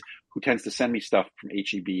Texas, who tends to send me stuff from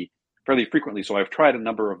HEB fairly frequently. So I've tried a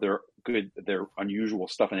number of their unusual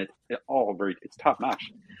stuff, and it's top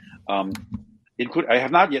notch. I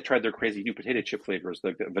have not yet tried their crazy new potato chip flavors,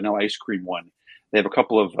 the vanilla ice cream one. They have a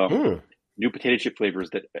couple of new potato chip flavors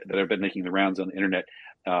that have been making the rounds on the internet,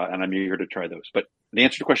 and I'm eager to try those. But the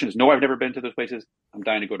answer to the question is no, I've never been to those places. I'm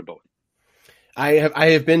dying to go to both. I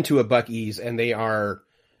have been to a Buc-ee's, and they are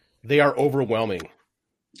overwhelming.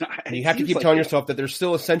 And you have to keep telling yourself that they're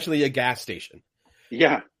still essentially a gas station.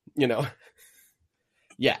 Yeah.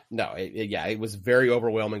 Yeah, no, it was very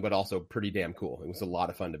overwhelming, but also pretty damn cool. It was a lot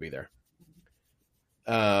of fun to be there.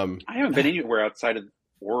 I haven't been anywhere outside of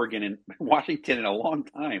Oregon and Washington in a long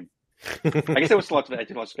time. I guess I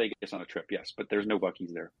did Las Vegas on a trip, yes, but there's no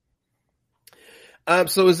Buc-ee's there.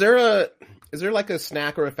 So is there like a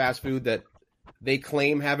snack or a fast food that they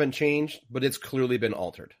claim haven't changed, but it's clearly been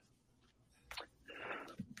altered?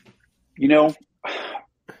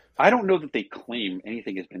 I don't know that they claim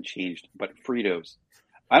anything has been changed, but Fritos.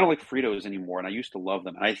 I don't like Fritos anymore, and I used to love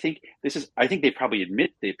them. And I think they probably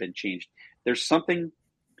admit they've been changed. There's something,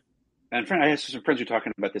 and I have some friends who are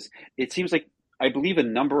talking about this. It seems like, I believe a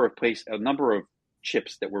number of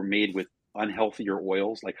chips that were made with unhealthier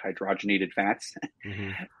oils, like hydrogenated fats,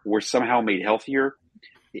 were somehow made healthier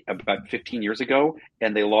about 15 years ago,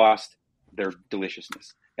 and they lost their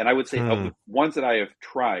deliciousness. And I would say of the ones that I have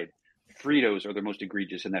tried, Fritos are the most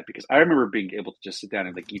egregious in that, because I remember being able to just sit down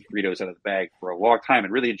and like eat Fritos out of the bag for a long time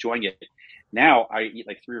and really enjoying it. Now I eat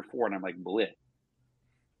like 3 or 4 and I'm like, bleh.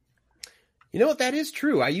 You know what? That is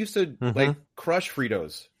true. I used to like crush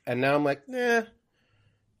Fritos, and now I'm like, nah.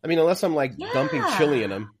 I mean, unless I'm like dumping chili in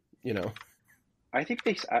them, I think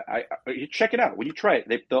you check it out when you try it.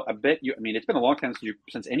 I bet you. I mean, it's been a long time since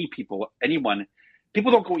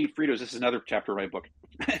people don't go eat Fritos. This is another chapter of my book.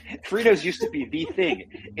 Fritos used to be the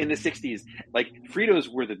thing in the 60s. Like, Fritos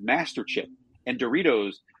were the master chip, and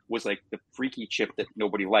Doritos was like the freaky chip that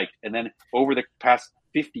nobody liked. And then over the past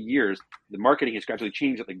 50 years, the marketing has gradually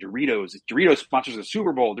changed. Like Doritos sponsors the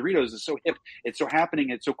Super Bowl. Doritos is so hip. It's so happening.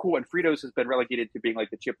 It's so cool. And Fritos has been relegated to being like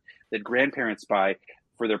the chip that grandparents buy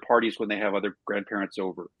for their parties when they have other grandparents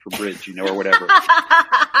over for bridge, or whatever.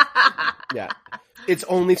 Yeah. It's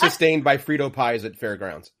only sustained by Frito pies at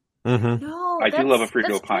fairgrounds. No, I do love a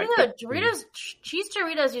Frito pie. Doritos, cheese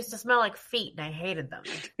Doritos used to smell like feet, and I hated them.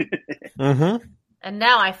 And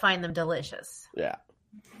now I find them delicious. Yeah.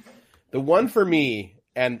 The one for me,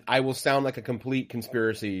 and I will sound like a complete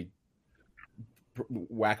conspiracy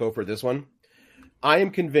wacko for this one, I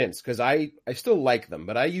am convinced, because I still like them,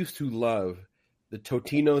 but I used to love the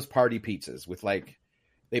Totino's party pizzas with like,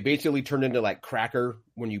 they basically turned into like cracker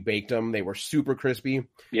when you baked them. They were super crispy.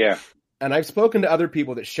 Yeah. And I've spoken to other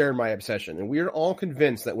people that share my obsession, and we are all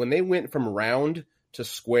convinced that when they went from round to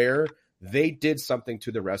square, they did something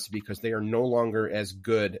to the recipe, because they are no longer as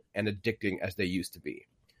good and addicting as they used to be.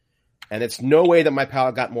 And it's no way that my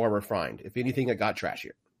palate got more refined. If anything, it got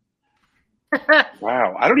trashier.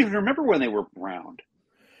 Wow. I don't even remember when they were round.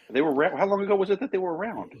 How long ago was it that they were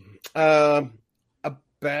round?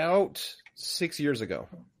 About 6 years ago.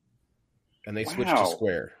 And they switched to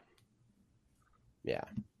square. Yeah.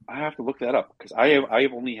 I have to look that up, because I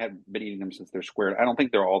have only been eating them since they're squared. I don't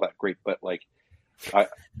think they're all that great, but like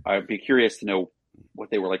I'd be curious to know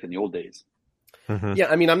what they were like in the old days. Yeah,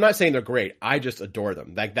 I mean, I'm not saying they're great. I just adore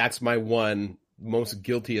them. Like, that's my one most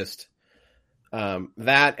guiltiest.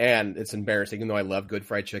 That, and it's embarrassing, even though I love good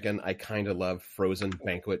fried chicken, I kind of love frozen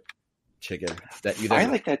banquet chicken. I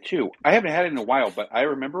like that too. I haven't had it in a while, but I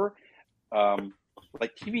remember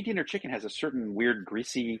like TV dinner chicken has a certain weird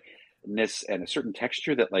greasiness and a certain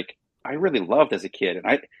texture that like I really loved as a kid.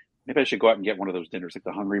 And maybe I should go out and get one of those dinners, like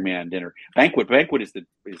the Hungry Man dinner. Banquet is the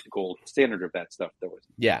gold standard of that stuff, though.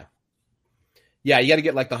 Yeah. Yeah, you got to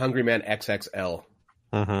get like the Hungry Man XXL.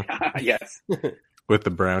 Yes. With the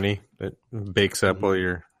brownie that bakes up while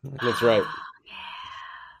you're... That's right.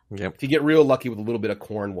 Yep. If you get real lucky with a little bit of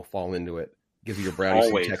corn, will fall into it. Gives you your brownie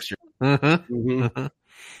some texture.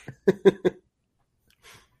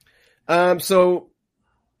 So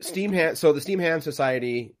the Steam Ham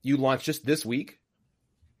Society, you launched just this week?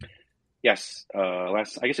 Yes. I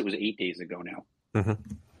guess it was 8 days ago now. Mm-hmm.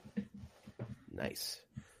 Nice.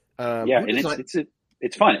 Yeah, and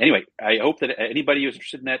it's fun. Anyway, I hope that anybody who's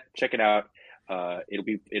interested in that, check it out.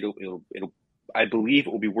 It'll I believe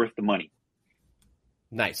it will be worth the money.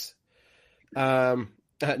 Nice. Norm,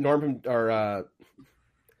 or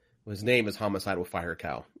his name is Homicidal Fire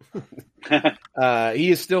Cow.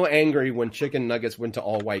 He is still angry when chicken nuggets went to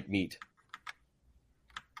all white meat.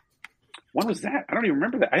 When was that? I don't even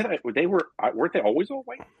remember that. I thought weren't they always all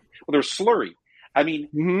white? Well, they're slurry. I mean,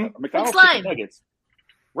 McDonald's chicken nuggets.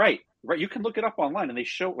 Right. You can look it up online, and they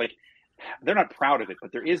show, like, they're not proud of it,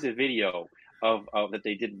 but there is a video of that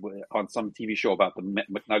they did on some TV show about the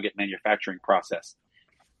McNugget manufacturing process.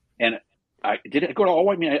 And did it go to all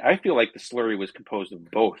white meat? I feel like the slurry was composed of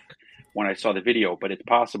both when I saw the video, but it's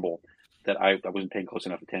possible that I wasn't paying close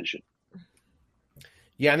enough attention.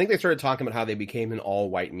 Yeah, I think they started talking about how they became an all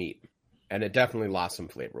white meat, and it definitely lost some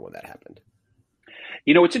flavor when that happened.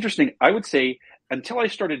 You know, it's interesting. I would say until I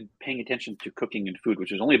started paying attention to cooking and food,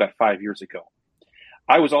 which was only about 5 years ago,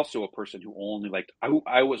 I was also a person who only liked,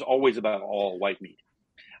 I was always about all white meat.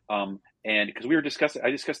 And because I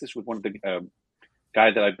discussed this with one of the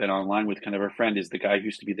guy that I've been online with, kind of a friend, is the guy who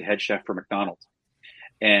used to be the head chef for McDonald's.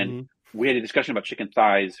 And we had a discussion about chicken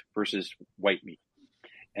thighs versus white meat.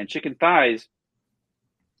 And chicken thighs,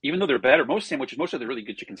 even though they're better, most of the really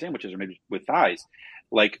good chicken sandwiches are maybe with thighs,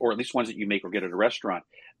 like, or at least ones that you make or get at a restaurant.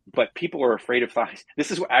 But people are afraid of thighs.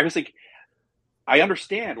 This is what I was like. I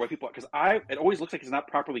understand why people, because it always looks like it's not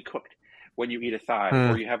properly cooked when you eat a thigh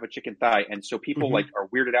or you have a chicken thigh, and so people are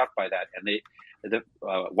weirded out by that. And the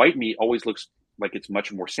white meat always looks like it's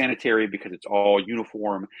much more sanitary because it's all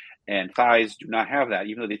uniform, and thighs do not have that.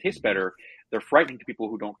 Even though they taste better, they're frightening to people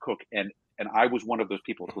who don't cook. And I was one of those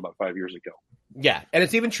people until about 5 years ago. Yeah, and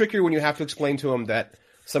it's even trickier when you have to explain to them that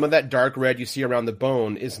some of that dark red you see around the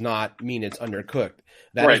bone is not mean it's undercooked.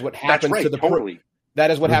 That is what happens to the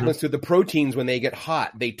That is what happens to the proteins when they get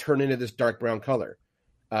hot. They turn into this dark brown color.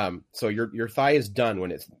 So your thigh is done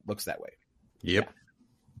when it looks that way. Yep. Yeah.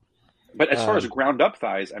 But as far as ground up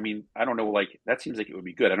thighs, I mean, I don't know. Like, that seems like it would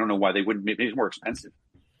be good. I don't know why they wouldn't. Maybe it's more expensive.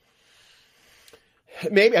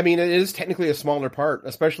 Maybe. I mean, it is technically a smaller part,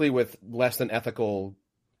 especially with less than ethical,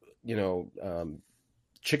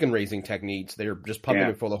 chicken raising techniques. They're just pumping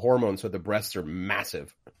it full of hormones, so the breasts are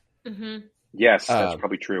massive. Mm-hmm. Yes, that's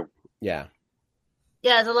probably true. Yeah.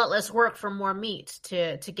 Yeah, it's a lot less work for more meat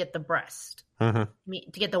to get the breast,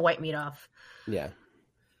 meat, to get the white meat off. Yeah.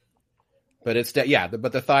 But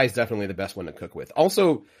but the thigh is definitely the best one to cook with.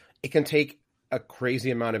 Also, it can take a crazy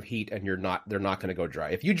amount of heat, and they're not going to go dry.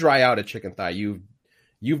 If you dry out a chicken thigh,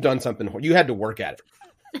 you've done something. You had to work at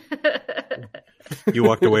it. You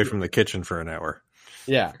walked away from the kitchen for an hour.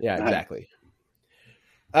 Yeah, exactly.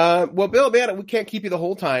 Well, Bill, man, we can't keep you the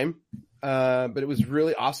whole time, but it was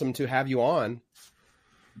really awesome to have you on.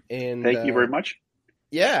 And thank you very much.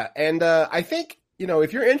 Yeah, and I think,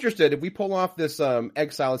 if you're interested, if we pull off this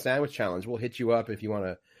egg salad sandwich challenge, we'll hit you up if you want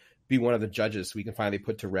to be one of the judges so we can finally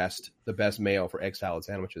put to rest the best male for egg salad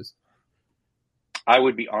sandwiches. I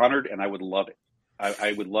would be honored, and I would love it.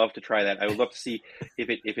 I would love to try that. I would love to see if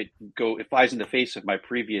it flies in the face of my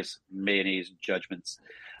previous mayonnaise judgments,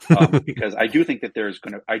 because I do think that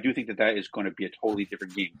that is going to be a totally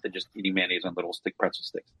different game than just eating mayonnaise on little pretzel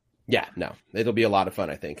sticks. Yeah, no, it'll be a lot of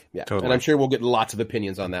fun, I think. Yeah, totally. And I'm sure we'll get lots of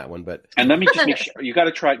opinions on that one. And let me just make sure you got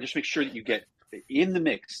to try. Just make sure that you get in the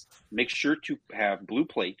mix. Make sure to have Blue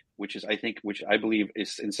Plate, which I believe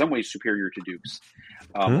is in some ways superior to Duke's,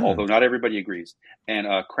 although not everybody agrees. And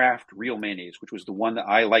Kraft Real Mayonnaise, which was the one that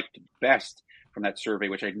I liked best from that survey,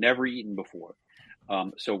 which I'd never eaten before.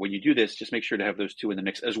 So when you do this, just make sure to have those two in the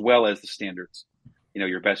mix, as well as the standards.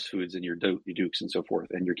 Your Best Foods and your Dukes and so forth,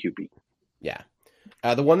 and your QP. Yeah.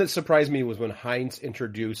 The one that surprised me was when Heinz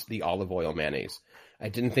introduced the olive oil mayonnaise. I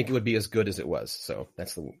didn't think it would be as good as it was. So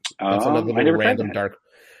that's another little random dark.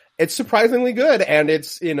 It's surprisingly good, and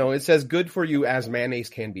it's it's as good for you as mayonnaise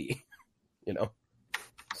can be.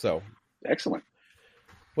 So excellent.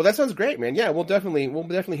 Well, that sounds great, man. Yeah, we'll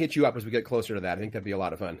definitely hit you up as we get closer to that. I think that'd be a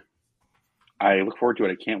lot of fun. I look forward to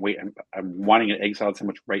it. I can't wait. I'm wanting an egg salad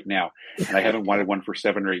sandwich right now, and I haven't wanted one for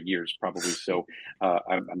 7 or 8 years, probably. So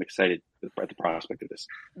I'm excited at the prospect of this.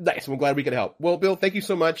 Nice. I'm glad we could help. Well, Bill, thank you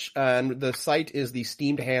so much. The site is the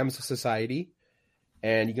Steamed Hams Society,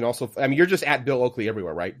 and you can also, you're just at Bill Oakley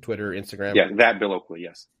everywhere, right? Twitter, Instagram. Yeah, that Bill Oakley.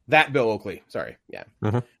 Yes, that Bill Oakley. Sorry. Yeah.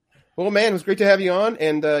 Well, man, it was great to have you on,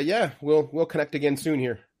 and we'll connect again soon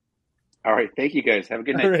here. All right. Thank you, guys. Have a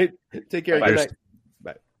good night. All right. Take care. Bye. Good night.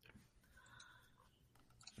 Bye.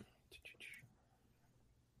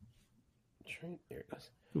 There it goes.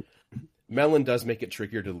 Melon does make it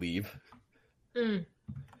trickier to leave.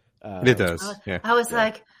 It does. I was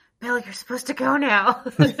like, Bill, you're supposed to go now.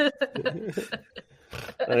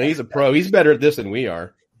 He's a pro. He's better at this than we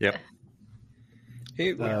are. Yep.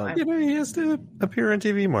 He has to appear on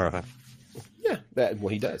TV more often. Yeah,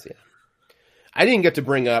 he does. Yeah. I didn't get to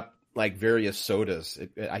bring up like various sodas.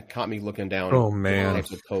 It caught me looking down. Oh man,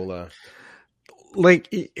 types of cola.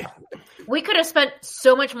 Like we could have spent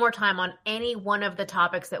so much more time on any one of the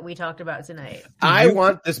topics that we talked about tonight. I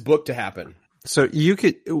want this book to happen. So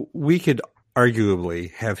we could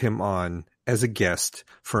arguably have him on as a guest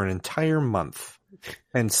for an entire month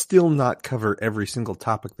and still not cover every single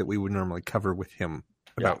topic that we would normally cover with him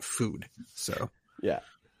about food. So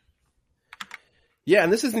yeah,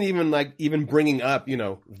 and this isn't even bringing up,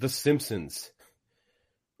 The Simpsons,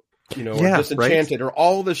 or Disenchanted, or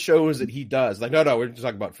all the shows that he does. Like, no, we're just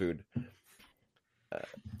talking about food.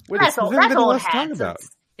 That's old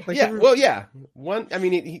hat. One, I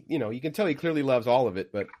mean, you can tell he clearly loves all of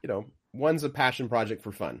it, but one's a passion project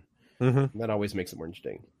for fun. Mm-hmm. That always makes it more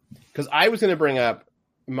interesting. Because I was going to bring up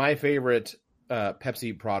my favorite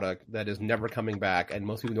Pepsi product that is never coming back, and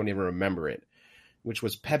most people don't even remember it, which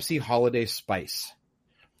was Pepsi Holiday Spice.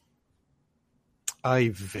 I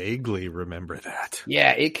vaguely remember that.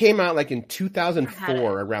 Yeah, it came out like in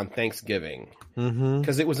 2004 around Thanksgiving.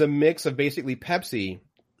 Because it was a mix of basically Pepsi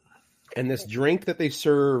and this drink that they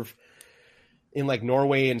serve in like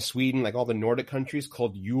Norway and Sweden, like all the Nordic countries,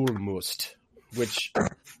 called Julmust, which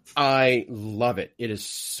I love it. It is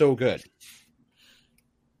so good.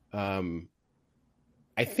 I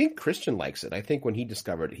think Christian likes it. I think when he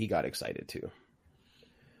discovered it, he got excited too.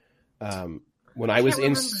 When I was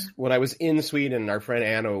in Sweden, our friend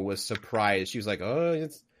Anna was surprised. She was like, "Oh,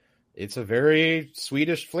 it's a very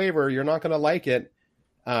Swedish flavor. You're not going to like it."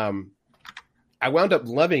 I wound up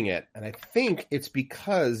loving it, and I think it's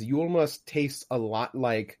because Julmust tastes a lot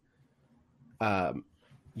like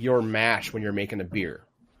your mash when you're making a beer,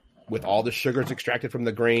 with all the sugars extracted from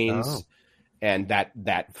the grains, and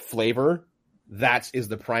that flavor. That's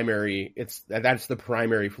the primary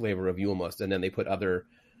flavor of Julmust, and then they put other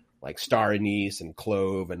like star anise and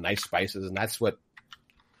clove and nice spices, and that's what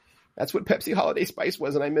Pepsi Holiday Spice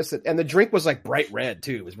was, and I miss it. And the drink was like bright red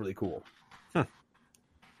too. It was really cool.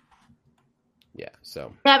 Yeah,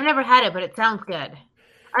 so I've never had it, but it sounds good.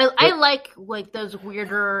 I like those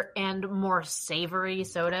weirder and more savory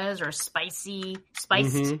sodas, or spiced.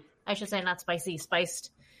 I should say not spicy,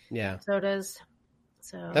 spiced. Yeah, sodas.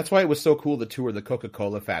 So that's why it was so cool to tour the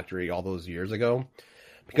Coca-Cola factory all those years ago,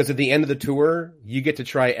 because at the end of the tour, you get to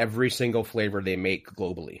try every single flavor they make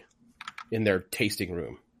globally in their tasting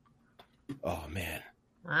room. Oh man!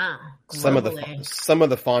 Wow! Some of the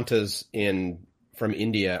Fantas from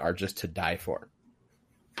India are just to die for.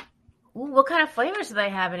 Ooh, what kind of flavors do they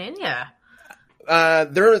have in India?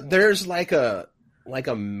 There's like a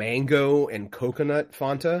mango and coconut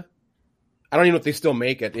Fanta. I don't even know if they still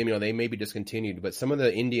make it. They may be discontinued, but some of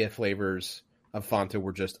the India flavors of Fanta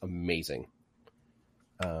were just amazing.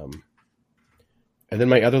 And then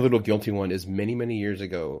my other little guilty one is many, many years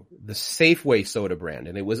ago, the Safeway soda brand,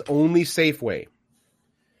 and it was only Safeway.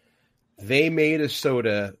 They made a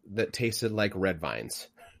soda that tasted like Red Vines.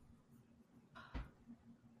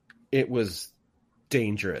 It was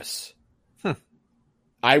dangerous.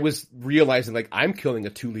 I was realizing, like, I'm killing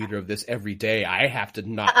a 2-liter of this every day. I have to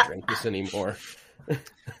not drink this anymore.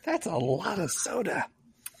 That's a lot of soda.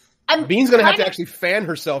 Bean's going to have to actually fan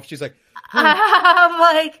herself. She's like, I'm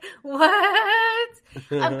like, what?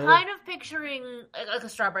 I'm kind of picturing like a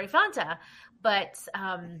strawberry Fanta, but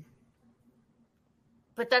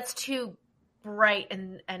that's too bright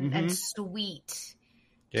and sweet.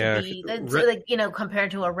 Yeah,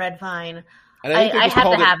 compared to a Red Vine. I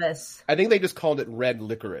have to have this. I think they just called it red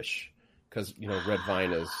licorice because Red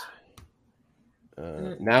Vine is.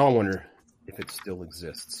 Now I wonder if it still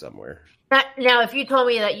exists somewhere. Now, if you told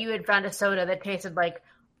me that you had found a soda that tasted like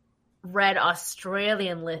red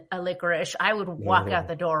Australian licorice, I would walk out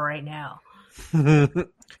the door right now.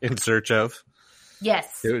 In search of?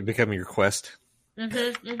 Yes. It would become your quest.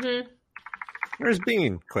 Mm-hmm. Where's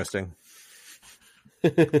Bean questing?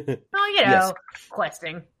 Yes.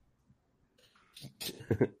 Questing.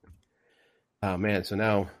 Oh man, so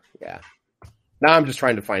now I'm just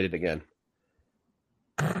trying to find it again.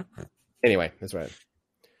 Anyway, that's right.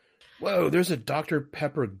 Whoa, there's a Dr.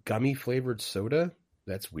 Pepper gummy flavored soda?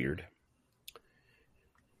 That's weird.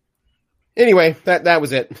 Anyway, that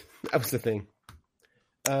was it. That was the thing.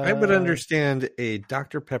 I would understand a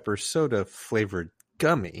Dr. Pepper soda flavored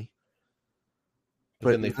gummy.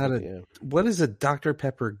 But what is a Dr.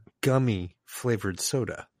 Pepper gummy flavored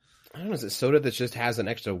soda? I don't know. Is it soda that just has an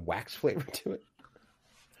extra wax flavor to it?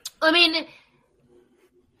 I mean,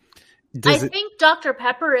 I think Dr.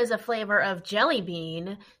 Pepper is a flavor of jelly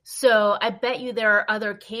bean, so I bet you there are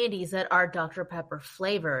other candies that are Dr. Pepper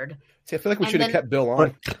flavored. See, I feel like we should have kept Bill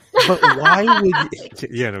on. But why would you?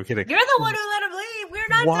 Yeah, no kidding. You're the one who let him leave. We're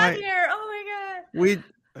not done here. Oh my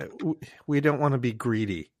god. We don't want to be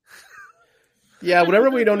greedy. Yeah, whenever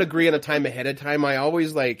we don't agree on a time ahead of time, I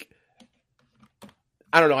always like.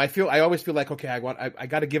 I don't know. I always feel like, okay, I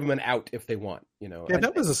got to give them an out if they want, you know. Yeah,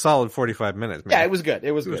 that was a solid 45 minutes, man. Yeah, it was good.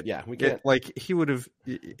 It was good. Yeah, we can't. Like he would have.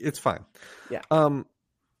 It's fine. Yeah. No,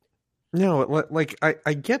 like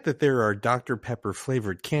I get that there are Dr. Pepper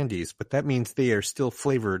flavored candies, but that means they are still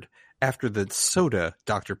flavored after the soda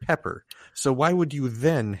Dr. Pepper. So why would you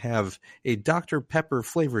then have a Dr. Pepper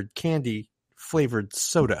flavored candy flavored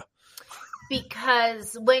soda?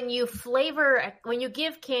 Because when you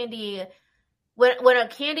give candy. When a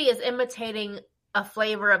candy is imitating a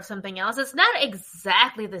flavor of something else, it's not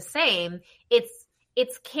exactly the same.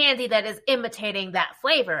 It's candy that is imitating that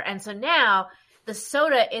flavor. And so now the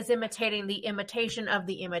soda is imitating the imitation of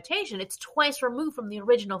the imitation. It's twice removed from the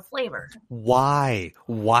original flavor. Why?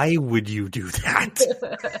 Why would you do that?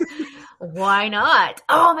 Why not?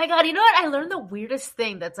 Oh my God. You know what? I learned the weirdest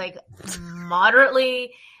thing that's like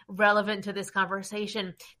moderately relevant to this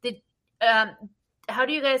conversation. How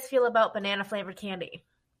do you guys feel about banana flavored candy?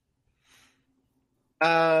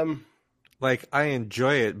 Like I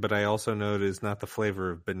enjoy it, but I also know it is not the flavor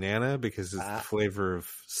of banana because it's the flavor of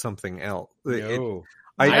something else. No.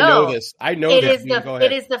 I know this. I know it this.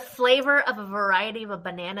 It is the flavor of a variety of a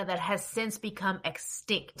banana that has since become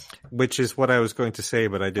extinct. Which is what I was going to say,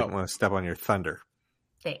 but I didn't want to step on your thunder.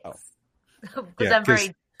 Thanks. Because I'm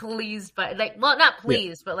very pleased by not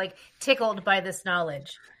pleased, but like tickled by this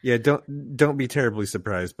knowledge. Yeah, don't be terribly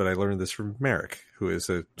surprised, but I learned this from Merrick, who is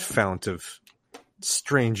a fount of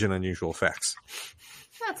strange and unusual facts.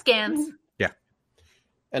 That scans. Yeah.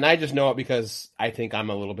 And I just know it because I think I'm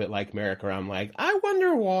a little bit like Merrick, where I'm like, I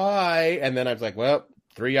wonder why. And then I was like, well,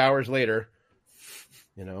 3 hours later,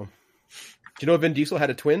 you know. Do you know Vin Diesel had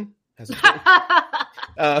a twin? Has a twin?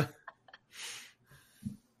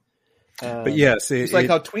 But yes, it's like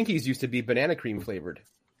how Twinkies used to be banana cream flavored.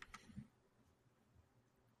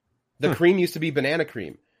 The cream used to be banana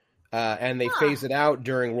cream, and they phased it out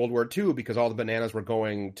during World War II because all the bananas were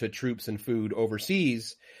going to troops and food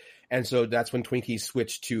overseas, and so that's when Twinkies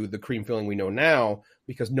switched to the cream filling we know now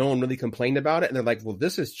because no one really complained about it, and they're like, well,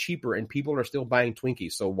 this is cheaper, and people are still buying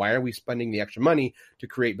Twinkies, so why are we spending the extra money to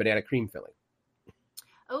create banana cream filling?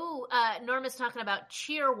 Oh, Norm is talking about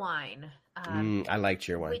Cheerwine. I like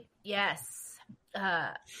Cheerwine. Yes.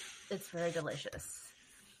 It's very delicious.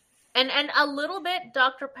 And a little bit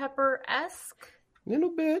Dr. Pepper-esque. A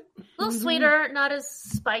little bit. A little sweeter, not as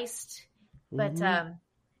spiced. But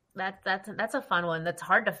that's a fun one. That's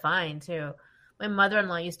hard to find, too. My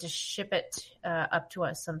mother-in-law used to ship it up to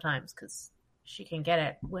us sometimes because she can get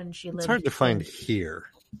it when she lives. It's hard to find here.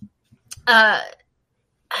 Where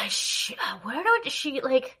did she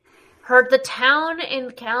the town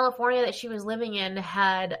in California that she was living in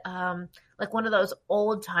had like one of those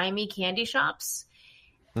old timey candy shops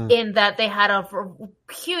in that they had a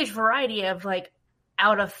huge variety of like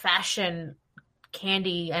out of fashion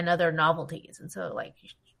candy and other novelties. And so like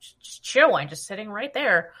Cheerwine just sitting right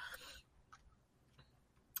there.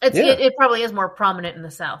 It probably is more prominent in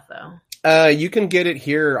the South though. You can get it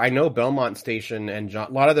here. I know Belmont Station and a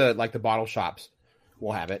lot of the bottle shops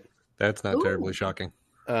will have it. That's not terribly shocking.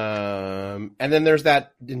 And then there's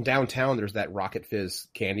that in downtown. There's that Rocket Fizz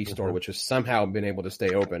candy store, which has somehow been able to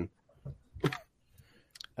stay open.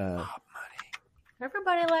 Money.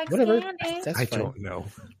 Everybody likes candy. I don't know.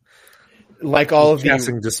 Like all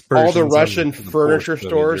the Russian furniture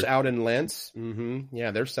stores out in Lentz. Mm-hmm. Yeah,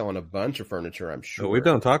 they're selling a bunch of furniture. I'm sure. No, we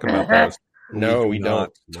don't talk about those. No, we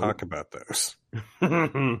don't talk about those.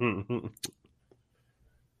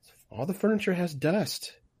 All the furniture has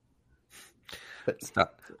dust. But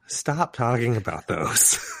stop talking about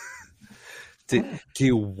those. Do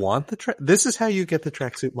you want the This is how you get the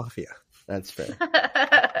Tracksuit Mafia. That's fair.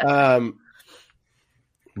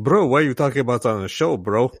 Bro, why are you talking about on the show,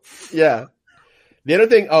 bro? Yeah. The other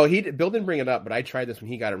thing, Bill didn't bring it up, but I tried this when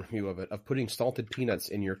he got a review of it, of putting salted peanuts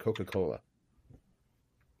in your Coca-Cola.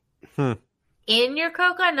 In your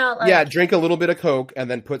Coca? No, yeah, drink a little bit of Coke and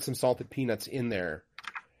then put some salted peanuts in there.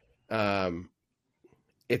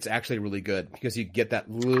 It's actually really good because you get that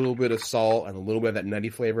little bit of salt and a little bit of that nutty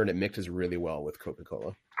flavor, and it mixes really well with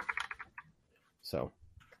Coca-Cola. So,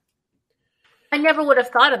 I never would have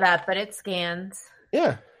thought of that, but it scans.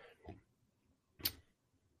 Yeah.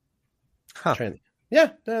 Huh.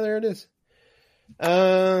 Yeah, there it is.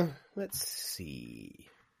 Let's see.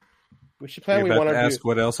 We should plan. We want to ask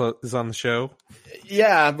what else is on the show.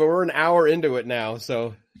 Yeah, but we're an hour into it now,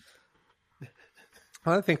 so.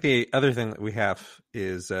 Well, I think the other thing that we have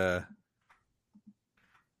is the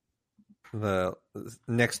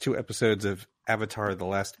next 2 episodes of Avatar: The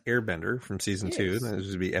Last Airbender from season 2.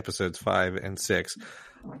 Those would be episodes 5 and 6.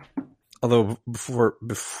 Although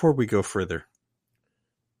before we go further,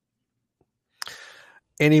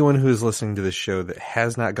 anyone who is listening to this show that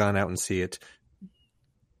has not gone out and see it,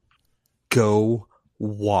 go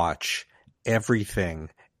watch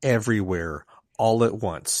everything, everywhere, all at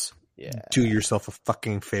once. Yeah. Do yourself a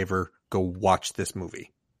fucking favor. Go watch this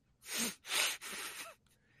movie.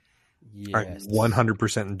 Yes. I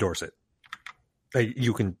 100% endorse it.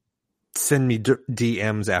 You can send me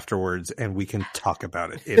DMs afterwards and we can talk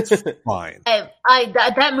about it. It's fine.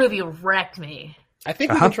 That movie wrecked me. I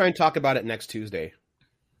think we can try and talk about it next Tuesday.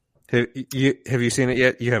 Have you seen it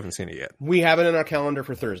yet? You haven't seen it yet. We have it in our calendar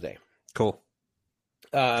for Thursday. Cool.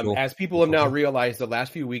 Cool. As people have now realized, the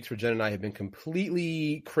last few weeks for Jen and I have been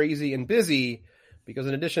completely crazy and busy because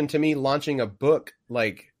in addition to me launching a book,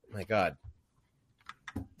 like, my God,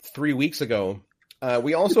 3 weeks ago,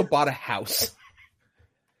 we also bought a house.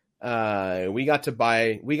 We got to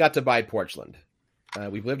buy Portland.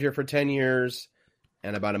 We've lived here for 10 years,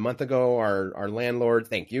 and about a month ago, our landlord,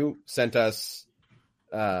 thank you, sent us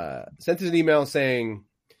an email saying,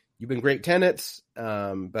 "You've been great tenants,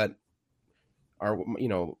 but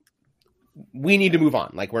we need to move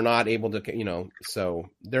on. Like, we're not able to, so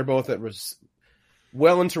they're both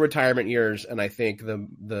well into retirement years, and I think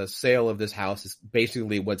the sale of this house is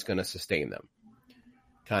basically what's going to sustain them."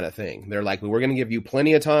 Kind of thing. They're like, we're going to give you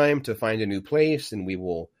plenty of time to find a new place, and we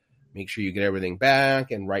will make sure you get everything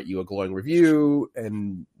back and write you a glowing review.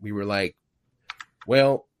 And we were like,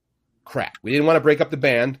 well, crap. We didn't want to break up the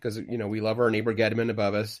band because, we love our neighbor Gedman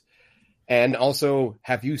above us. And also,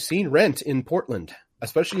 have you seen rent in Portland?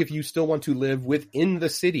 Especially if you still want to live within the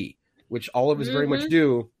city, which all of us very much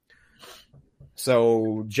do.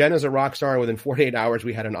 So Jen is a rock star. Within 48 hours,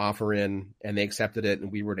 we had an offer in, and they accepted it,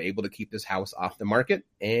 and we were able to keep this house off the market.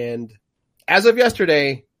 And as of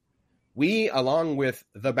yesterday, we, along with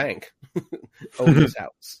the bank, own this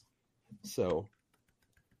house. So,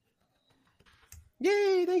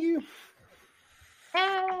 yay! Thank you.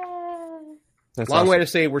 That's long awesome. way to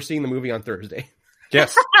say we're seeing the movie on Thursday.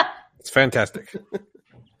 Yes, it's fantastic.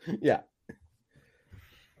 Yeah.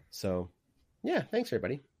 So, yeah. Thanks,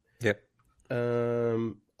 everybody. Yep.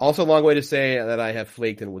 Also a long way to say that I have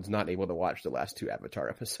flaked and was not able to watch the last 2 Avatar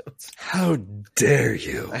episodes. How dare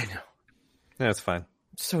you? I know. That's fine.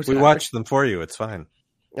 So we watched them for you. It's fine.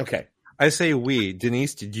 Okay. I say we.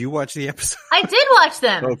 Denise, did you watch the episode? I did watch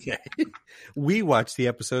them. Okay. We watched the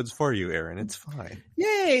episodes for you, Aaron. It's fine.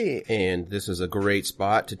 Yay! And this is a great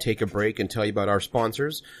spot to take a break and tell you about our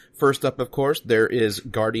sponsors. First up, of course, there is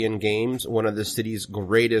Guardian Games, one of the city's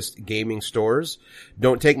greatest gaming stores.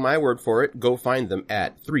 Don't take my word for it. Go find them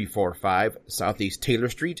at 345 Southeast Taylor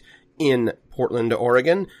Street in Portland,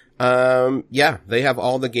 Oregon. They have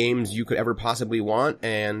all the games you could ever possibly want.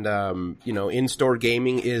 And, in-store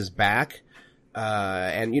gaming is back.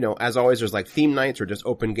 As always, there's like theme nights or just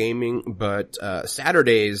open gaming, but,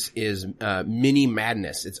 Saturdays is, Mini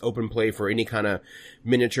Madness. It's open play for any kind of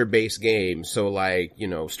miniature based game. So like,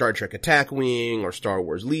 Star Trek Attack Wing or Star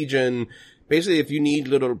Wars Legion. Basically, if you need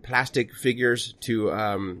little plastic figures to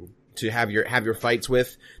have your fights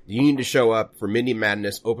with, you need to show up for Mini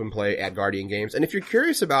Madness open play at Guardian Games. And if you're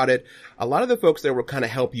curious about it, a lot of the folks there will kind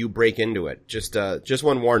of help you break into it. Just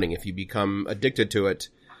one warning, if you become addicted to it,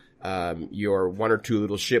 your 1 or 2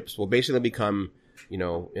 little ships will basically become,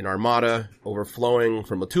 an armada overflowing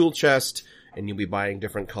from a tool chest, and you'll be buying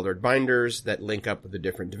different colored binders that link up with the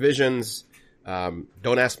different divisions.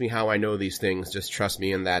 Don't ask me how I know these things. Just trust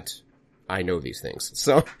me in that I know these things.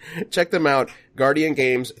 So check them out. Guardian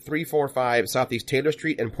Games, 345 Southeast Taylor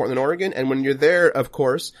Street in Portland, Oregon. And when you're there, of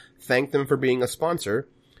course, thank them for being a sponsor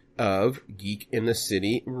of Geek in the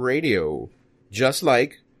City Radio. Just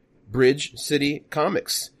like Bridge City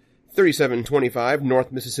Comics. 3725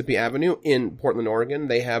 North Mississippi Avenue in Portland, Oregon.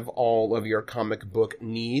 They have all of your comic book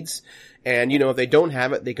needs. And, if they don't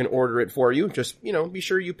have it, they can order it for you. Just, be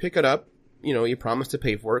sure you pick it up. You promise to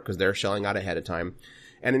pay for it because they're shelling out ahead of time.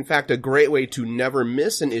 And in fact, a great way to never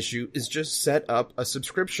miss an issue is just set up a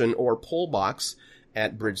subscription or pull box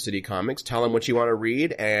at Bridge City Comics. Tell them what you want to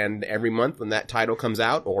read, and every month when that title comes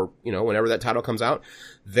out, or, whenever that title comes out,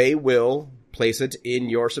 they will place it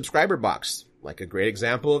in your subscriber box. Like a great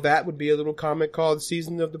example of that would be a little comic called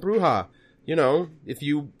Season of the Bruja. If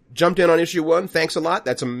you jumped in on issue 1. Thanks a lot.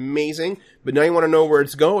 That's amazing. But now you want to know where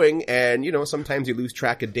it's going. And, sometimes you lose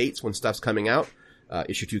track of dates when stuff's coming out.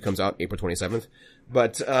 Issue 2 comes out April 27th.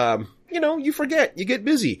 But, you forget. You get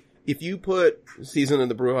busy. If you put Season of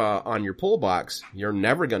the Bruja on your pull box, you're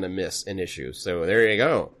never going to miss an issue. So there you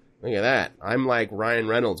go. Look at that. I'm like Ryan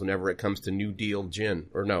Reynolds whenever it comes to New Deal gin.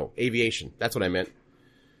 Or no, aviation. That's what I meant.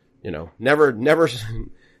 Never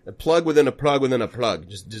a plug within a plug within a plug.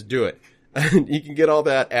 Just do it. You can get all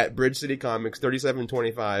that at Bridge City Comics,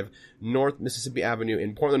 3725 North Mississippi Avenue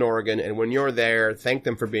in Portland, Oregon. And when you're there, thank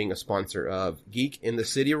them for being a sponsor of Geek in the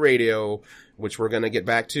City Radio, which we're going to get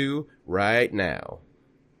back to right now.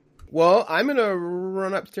 Well, I'm going to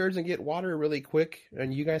run upstairs and get water really quick,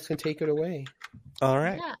 and you guys can take it away. All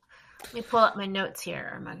right. Yeah. Let me pull up my notes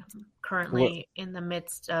here. I'm currently in the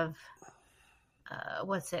midst of,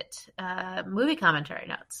 movie commentary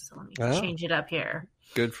notes. So let me change it up here.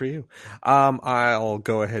 Good for you. I'll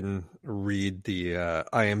go ahead and read the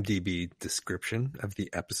IMDb description of the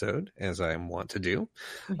episode, as I want to do.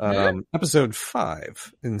 Mm-hmm. Episode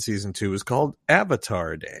 5 in season 2 is called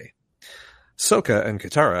Avatar Day. Sokka and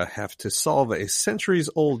Katara have to solve a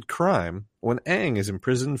centuries-old crime when Aang is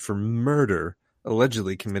imprisoned for murder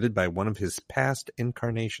allegedly committed by one of his past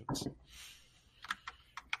incarnations.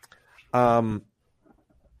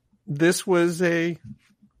 This was a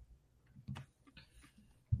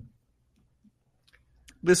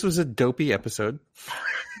dopey episode.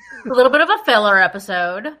 A little bit of a filler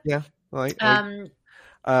episode. Yeah.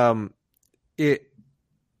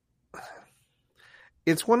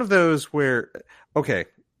 It's one of those where, okay,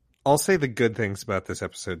 I'll say the good things about this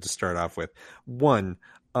episode to start off with. One,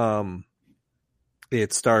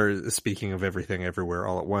 it stars, speaking of Everything Everywhere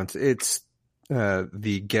All at Once, it's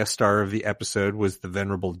the guest star of the episode was the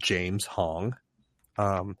venerable James Hong.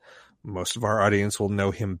 Most of our audience will know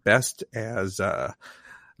him best as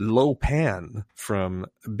Lo Pan from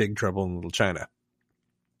Big Trouble in Little China.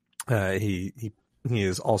 He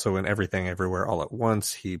is also in Everything Everywhere All at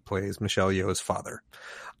Once. He plays Michelle Yeoh's father.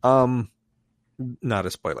 Not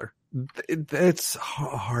a spoiler. It's a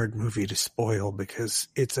hard movie to spoil because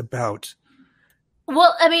it's about.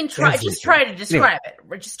 Well, I mean, try to describe it.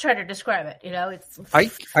 Just try to describe it. It's.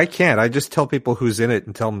 I can't. I just tell people who's in it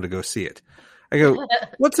and tell them to go see it. I go,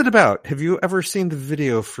 what's it about? Have you ever seen the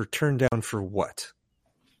video for Turn Down for What?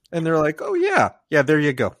 And they're like, oh yeah, there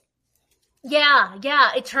you go. Yeah.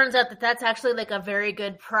 It turns out that's actually like a very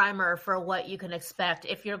good primer for what you can expect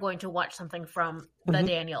if you're going to watch something from the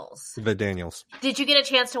Daniels. The Daniels. Did you get a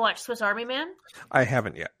chance to watch Swiss Army Man? I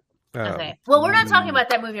haven't yet. Okay. Well, we're not talking about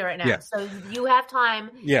that movie right now. Yeah. So you have time.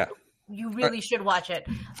 Yeah. You really should watch it.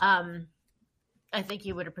 I think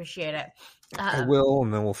you would appreciate it. I will,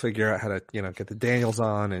 and then we'll figure out how to, get the Daniels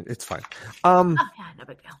on, and it's fine. No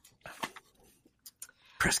big deal.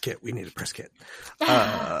 Press kit. We need a press kit.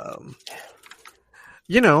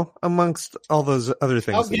 Amongst all those other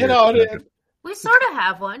things. We sort of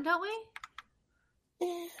have one, don't we?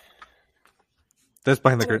 That's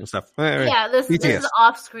behind the curtain stuff. Yeah, this is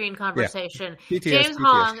off-screen conversation. Yeah. James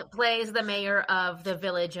Hong plays the mayor of the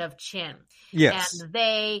village of Chin. Yes. And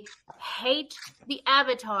they hate the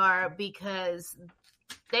Avatar because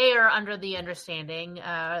they are under the understanding,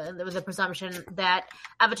 there was a presumption that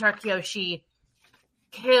Avatar Kyoshi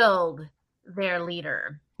killed their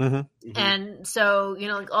leader. Mm-hmm. And so,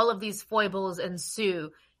 all of these foibles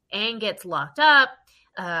ensue. Aang gets locked up.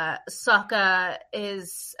 Sokka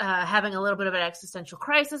is having a little bit of an existential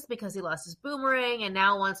crisis because he lost his boomerang and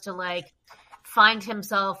now wants to find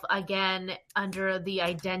himself again under the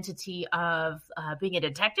identity of being a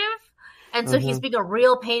detective. And so he's being a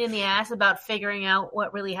real pain in the ass about figuring out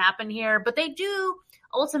what really happened here. But they do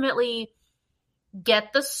ultimately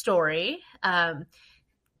get the story.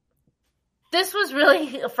 This was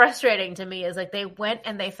really frustrating to me, is they went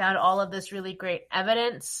and they found all of this really great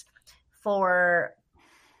evidence for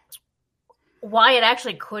why it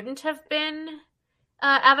actually couldn't have been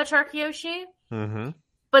Avatar Kyoshi. Mm-hmm.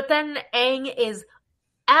 But then Aang is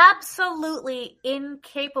absolutely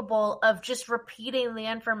incapable of just repeating the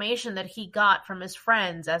information that he got from his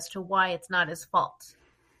friends as to why it's not his fault.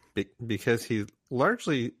 Because he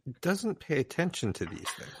largely doesn't pay attention to these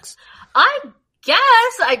things. I guess.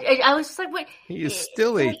 I was just like, wait. He is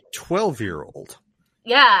still a 12-year-old.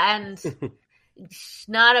 Yeah, and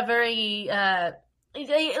not a very...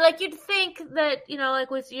 you'd think that,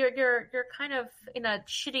 with you're kind of in a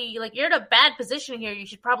shitty, you're in a bad position here. You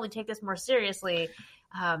should probably take this more seriously.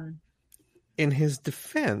 In his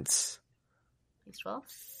defense, he's 12.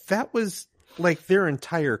 That was their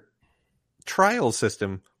entire trial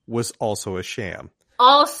system was also a sham.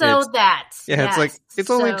 also that. Yeah, yes. It's like it's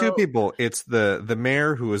only two people. It's the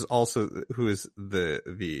mayor who is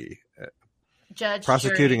the judge,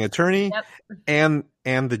 prosecuting jury. attorney, Yep.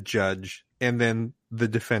 and the judge, and then the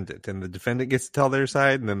defendant. And the defendant gets to tell their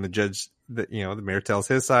side, and then the judge, the mayor tells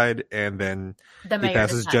his side, and then he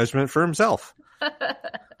passes judgment for himself.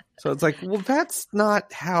 So it's like, well, that's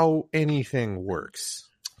not how anything works.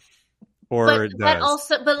 Or it does.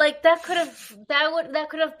 That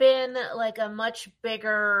could have been like a much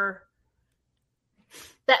bigger.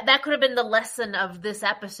 That could have been the lesson of this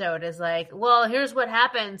episode. Is like, well, here's what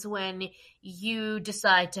happens when you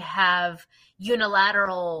decide to have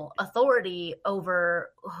unilateral authority over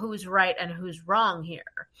who's right and who's wrong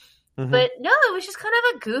here. Mm-hmm. But no, it was just kind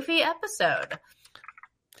of a goofy episode.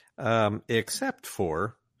 Except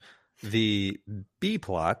for the B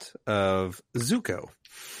plot of Zuko.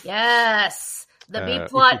 Yes, the B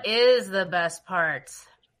plot is the best part.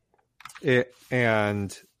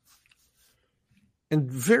 And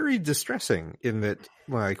very distressing in that,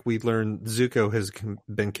 like, we learn Zuko has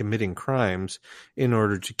been committing crimes in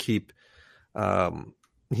order to keep he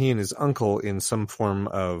and his uncle in some form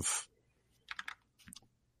of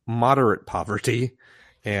moderate poverty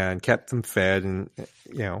and kept them fed. And,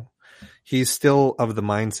 he's still of the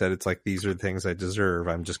mindset, it's like, these are the things I deserve.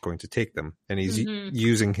 I'm just going to take them. And he's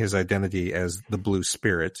using his identity as the Blue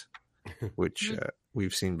Spirit, which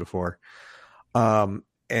we've seen before.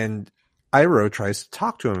 And Iroh tries to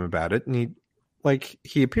talk to him about it, and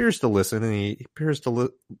he appears to listen, and he appears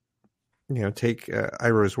to take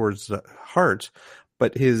Iroh's words to heart,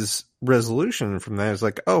 but his resolution from that is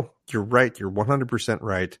like, oh, you're right, you're 100%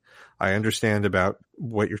 right. I understand about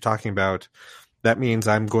what you're talking about. That means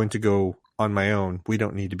I'm going to go on my own. We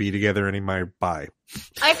don't need to be together anymore. Bye.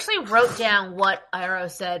 I actually wrote down what Iroh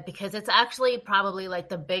said because it's actually probably like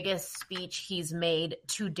the biggest speech he's made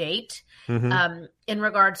to date, in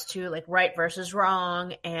regards to like right versus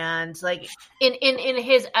wrong, and like in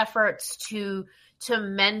his efforts to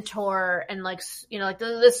mentor and like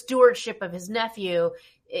the stewardship of his nephew,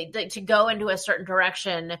 to go into a certain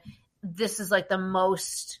direction. This is like the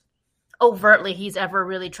most overtly he's ever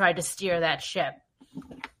really tried to steer that ship.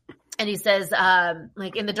 And he says,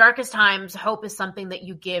 like, in the darkest times, hope is something that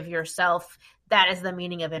you give yourself. That is the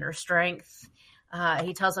meaning of inner strength.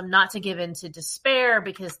 He tells him not to give in to despair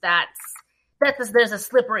because there's a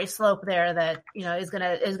slippery slope there that, is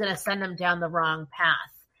gonna send him down the wrong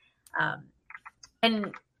path.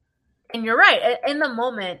 And you're right. In the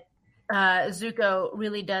moment, Zuko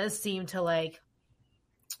really does seem to like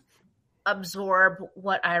absorb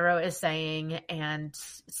what Iroh is saying, and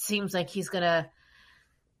it seems like he's gonna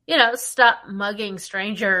stop mugging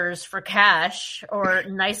strangers for cash or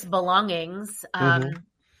nice belongings.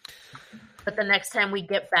 But the next time we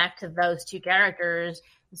get back to those two characters,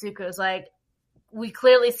 Zuko's like, we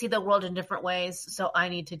clearly see the world in different ways, so I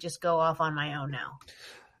need to just go off on my own now.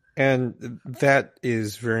 And that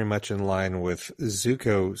is very much in line with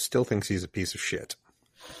Zuko still thinks he's a piece of shit.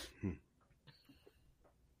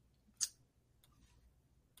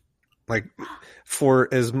 Like, for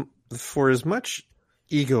as much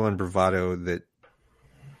ego and bravado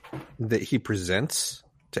that he presents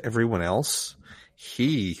to everyone else,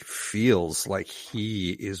 he feels like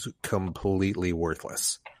he is completely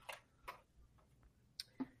worthless.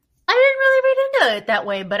 I didn't really read into it that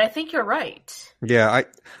way, but I think you're right. Yeah,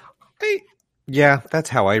 yeah, that's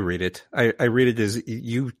how I read it. I read it as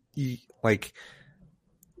you have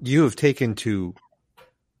taken to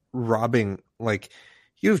robbing, like,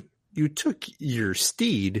 you took your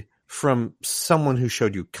steed from someone who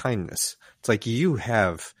showed you kindness. It's like you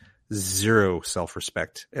have zero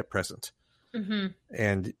self-respect at present.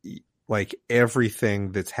 And like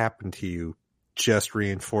everything that's happened to you just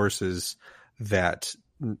reinforces that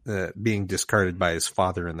being discarded by his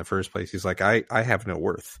father in the first place. He's like, I have no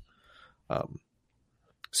worth.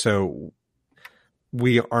 So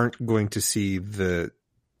we aren't going to see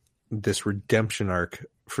this redemption arc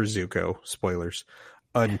for Zuko, spoilers,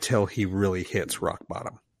 until he really hits rock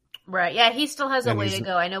bottom. Right. Yeah, he still has a way to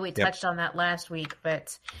go. I know we touched on that last week,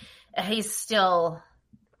 but he's still,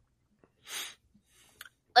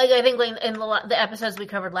 like, I think like in the episodes we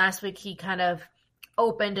covered last week, he kind of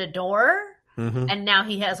opened a door, and now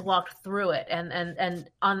he has walked through it, and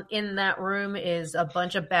in that room is a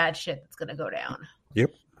bunch of bad shit that's going to go down.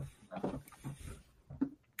 Yep.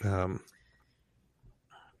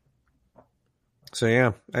 So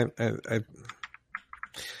yeah, I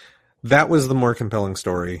that was the more compelling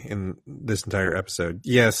story in this entire episode.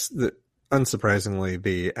 Yes, unsurprisingly,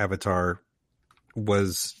 the Avatar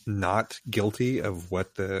was not guilty of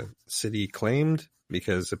what the city claimed,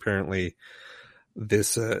 because apparently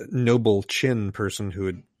this noble Qin person who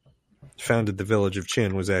had founded the village of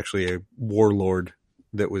Qin was actually a warlord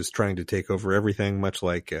that was trying to take over everything, much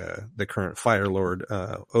like the current Fire Lord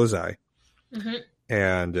Ozai. Mm-hmm.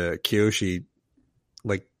 And Kyoshi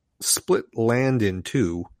split land in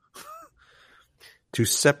two to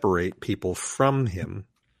separate people from him.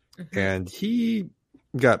 Mm-hmm. And he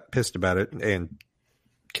got pissed about it and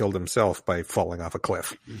killed himself by falling off a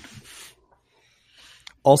cliff.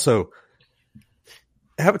 Also,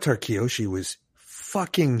 Avatar Kyoshi was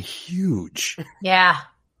fucking huge. Yeah.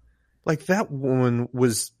 Like, that woman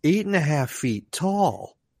was 8.5 feet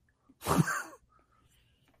tall.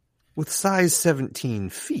 With size 17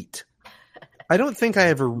 feet. I don't think I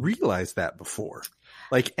ever realized that before.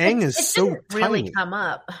 Like, Aang is so tiny. It didn't really come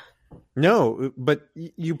up. No, but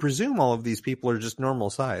you presume all of these people are just normal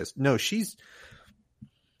size. No, she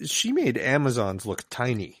made Amazons look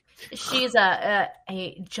tiny. She's a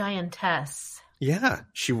giantess. Yeah,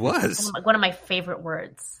 she was. One of my favorite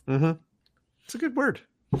words. Mm-hmm. It's a good word.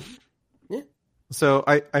 Yeah. So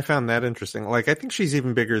I found that interesting. Like, I think she's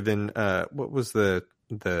even bigger than what was the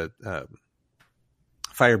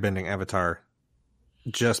firebending avatar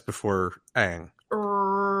just before Aang?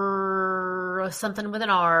 Something with an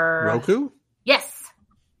R. Roku? Yes.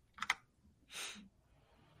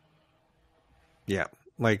 Yeah.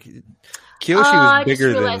 Like, Kyoshi was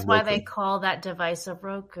bigger than Roku. I just realized why they call that device a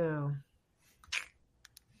Roku.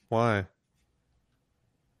 Why?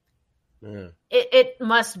 Yeah. It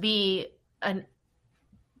must be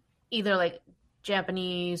either like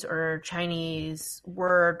Japanese or Chinese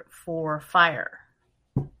word for fire.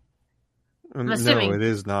 No, it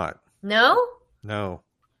is not. No? No.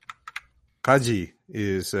 Kaji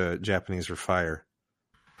is Japanese for fire.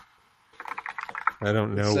 I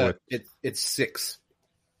don't know what... It's 6.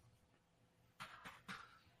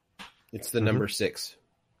 It's the number 6.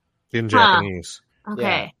 In Japanese.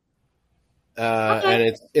 Okay. Yeah.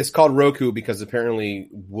 And it's called Roku because apparently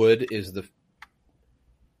Wood is the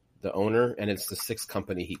owner, and it's the 6th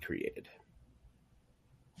company he created.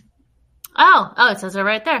 Oh, it says it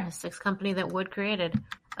right there. 6th company that Wood created.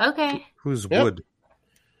 Okay. Who's Wood?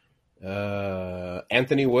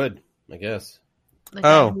 Anthony Wood, I guess. The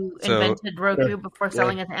guy who invented Roku before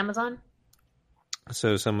selling it to Amazon?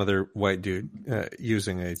 So some other white dude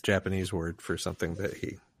using a Japanese word for something that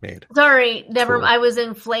he made. Sorry, never. I was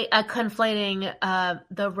conflating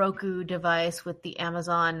the Roku device with the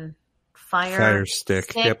Amazon Fire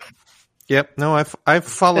Stick. Yep. No, I've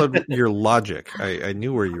followed your logic. I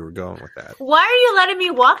knew where you were going with that. Why are you letting me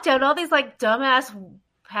walk down all these like dumbass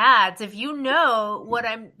paths if you know what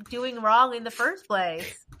I'm doing wrong in the first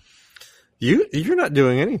place? You're not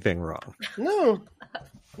doing anything wrong. No.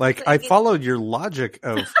 Like, I followed your logic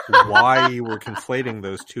of why you were conflating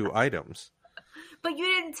those two items. But you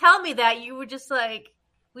didn't tell me that. You were just like,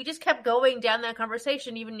 we just kept going down that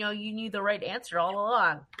conversation even though you knew the right answer all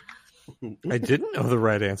along. I didn't know the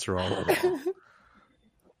right answer all along.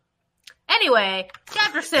 Anyway,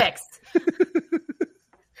 chapter 6.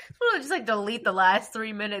 We'll just like delete the last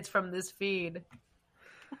 3 minutes from this feed.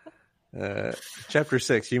 Chapter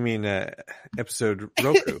 6, you mean episode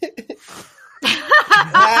Roku?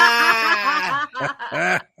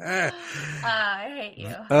 I hate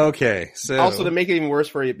you. Okay, so also to make it even worse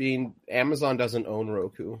for you, being Amazon doesn't own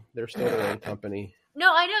Roku; they're still their own company.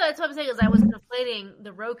 No, I know that's what I'm saying. Is I was conflating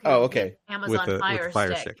the Roku. Oh, okay. With Amazon with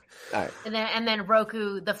Fire Stick. All right. And then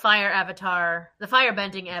Roku, the fire avatar, the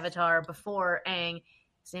firebending avatar before Aang.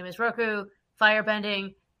 His name is Roku.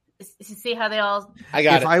 Firebending. See how they all. I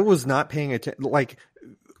got it. If I was not paying attention, like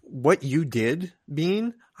what you did,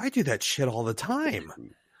 Bean, I do that shit all the time.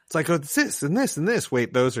 It's like, oh, it's this and this and this.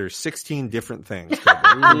 Wait, those are 16 different things.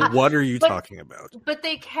 What are you talking about? But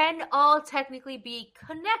they can all technically be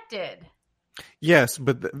connected. Yes,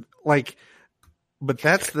 but that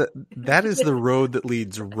is the road that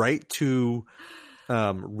leads right to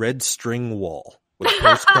Red String Wall with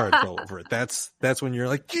postcards all over it. That's when you're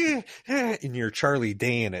like, yeah, and you're Charlie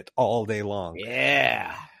Daying it all day long.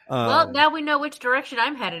 Yeah. Well, now we know which direction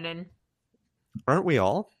I'm headed in. Aren't we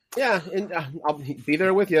all? Yeah, and I'll be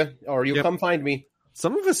there with you, or you'll come find me.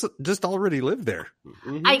 Some of us just already live there.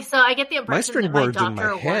 Mm-hmm. I get the impression that my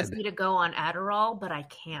doctor wants me to go on Adderall, but I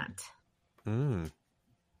can't. You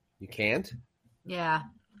can't? Yeah.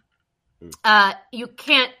 You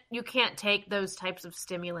can't take those types of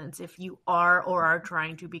stimulants if you are or are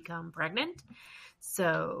trying to become pregnant.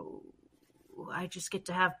 So I just get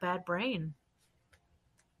to have bad brain.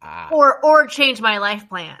 Or change my life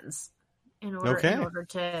plans in order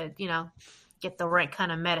to, get the right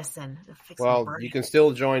kind of medicine to fix my brain. You can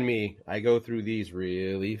still join me. I go through these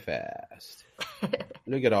really fast.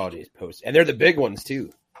 Look at all these posts. And they're the big ones,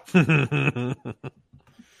 too.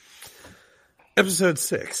 Episode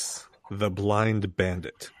 6, The Blind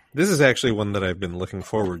Bandit. This is actually one that I've been looking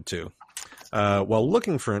forward to. While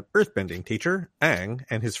looking for an earthbending teacher, Aang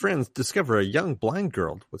and his friends discover a young blind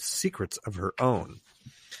girl with secrets of her own.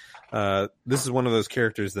 This is one of those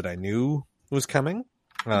characters that I knew was coming,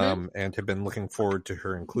 and have been looking forward to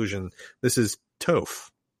her inclusion. This is Toph.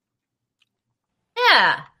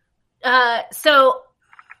 Yeah. So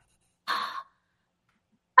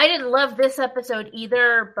I didn't love this episode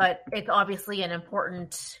either, but it's obviously an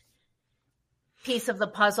important piece of the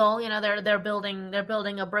puzzle. You know, they're building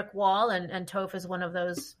a brick wall, and Toph is one of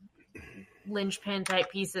those linchpin type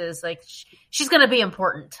pieces. Like, she's going to be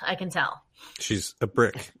important. I can tell. She's a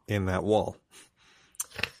brick in that wall.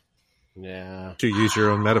 Yeah. To use your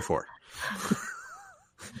own metaphor.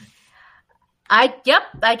 I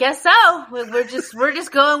guess so. We're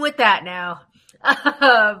just going with that now.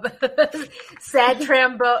 Sad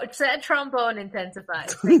trombone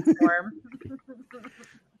intensifies. Thanks, Norm.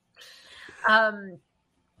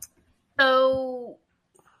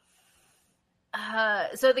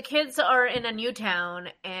 So the kids are in a new town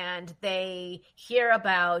and they hear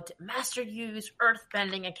about Master Yu's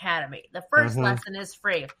Earthbending Academy. The first lesson is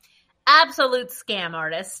free. Absolute scam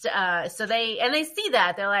artist. So they see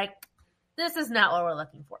that. They're like, this is not what we're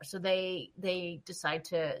looking for. So they decide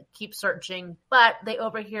to keep searching, but they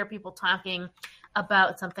overhear people talking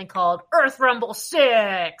about something called Earth Rumble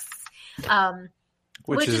 6.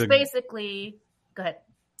 Which is basically... Go ahead.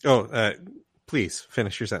 Oh, please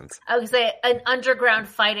finish your sentence. I would say an underground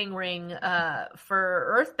fighting ring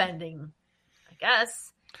for earthbending, I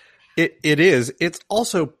guess. It is. It's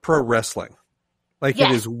also pro wrestling. Like,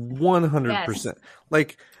 yes. It is 100%. Yes.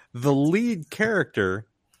 Like, the lead character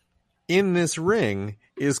in this ring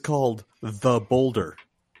is called The Boulder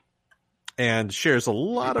and shares a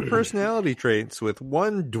lot of personality traits with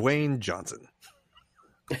one Dwayne Johnson.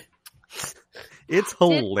 It's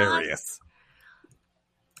hilarious.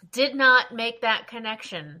 Did not make that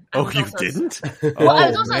connection. You didn't? Well, I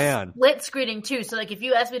was also split screening too. So, like, if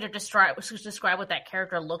you asked me to describe what that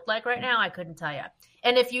character looked like right now, I couldn't tell you.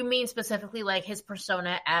 And if you mean specifically like his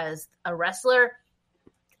persona as a wrestler,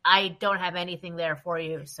 I don't have anything there for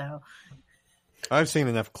you. So, I've seen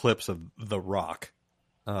enough clips of The Rock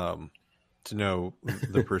to know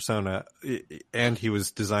the persona, and he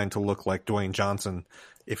was designed to look like Dwayne Johnson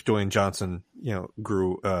if Dwayne Johnson,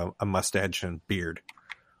 grew a mustache and beard.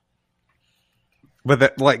 But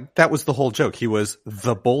that was the whole joke. He was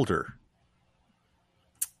The Boulder.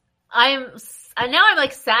 I'm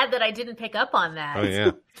like sad that I didn't pick up on that. Oh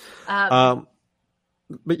yeah.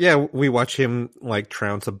 But yeah, we watch him like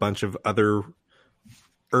trounce a bunch of other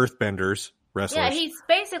earthbenders, wrestlers. Yeah, he's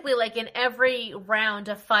basically like in every round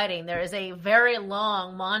of fighting, there is a very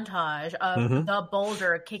long montage of The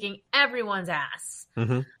Boulder kicking everyone's ass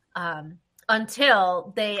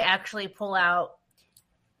until they actually pull out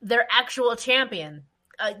their actual champion.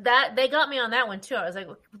 That they got me on that one too. I was like,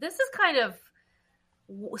 this is kind of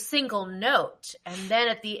single note. And then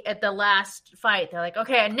at the last fight, they're like,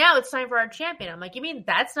 okay, and now it's time for our champion. I'm like, you mean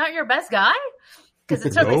that's not your best guy? Because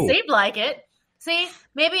it certainly seemed like it. See,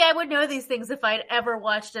 maybe I would know these things if I'd ever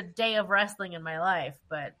watched a day of wrestling in my life.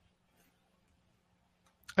 But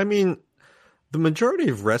I mean, the majority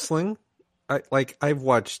of wrestling, I've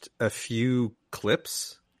watched a few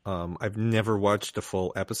clips. I've never watched a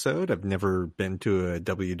full episode. I've never been to a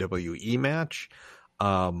WWE match.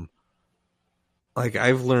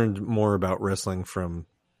 I've learned more about wrestling from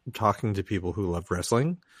talking to people who love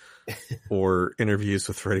wrestling or interviews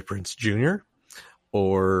with Freddie Prinze Jr.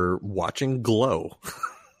 or watching Glow.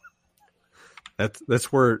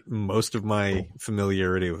 That's where most of my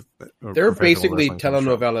familiarity with they're basically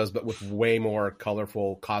telenovelas, but with way more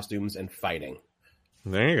colorful costumes and fighting.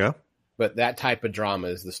 There you go. But that type of drama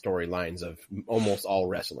is the storylines of almost all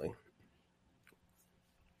wrestling.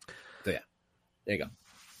 So yeah, there you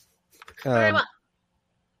go.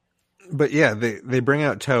 But yeah, they bring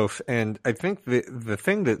out Toph, and I think the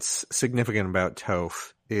thing that's significant about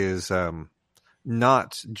Toph is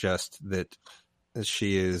not just that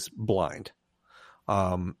she is blind.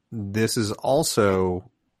 This is also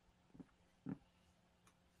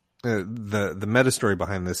the meta story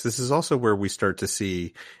behind this. This is also where we start to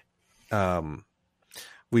see.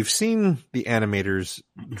 We've seen the animators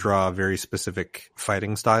draw very specific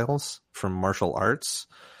fighting styles from martial arts.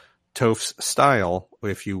 Toph's style,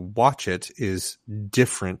 if you watch it, is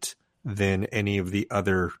different than any of the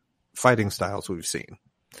other fighting styles we've seen.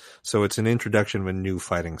 So it's an introduction of a new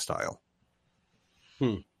fighting style.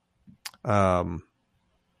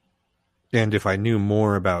 And if I knew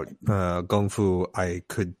more about Kung Fu, I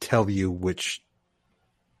could tell you which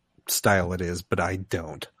style it is, but I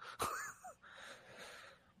don't.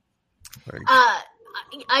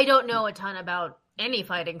 I don't know a ton about any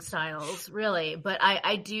fighting styles, really, but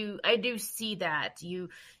I do see that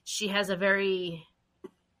she has a very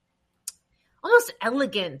almost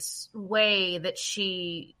elegant way that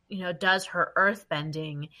she, does her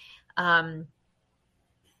earthbending. And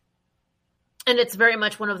it's very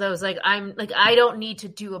much one of those, I don't need to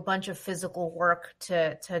do a bunch of physical work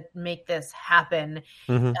to make this happen.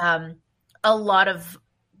 Mm-hmm. A lot of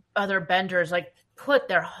other benders put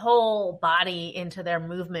their whole body into their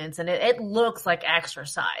movements, and it looks like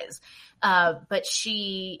exercise. But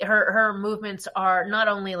her movements are not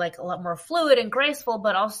only a lot more fluid and graceful,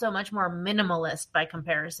 but also much more minimalist by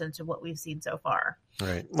comparison to what we've seen so far.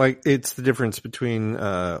 Right. It's the difference between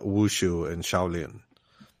Wushu and Shaolin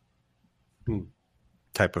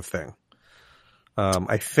type of thing.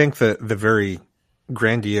 I think that the very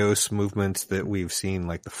grandiose movements that we've seen,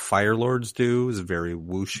 like the Fire Lords do, is very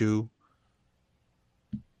Wushu,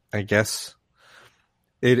 I guess.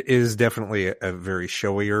 It is definitely a very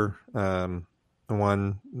showier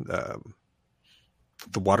one. The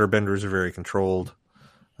waterbenders are very controlled.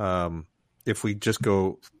 If we just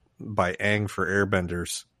go by Aang for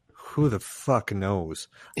airbenders, who the fuck knows?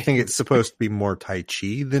 I think it's supposed to be more Tai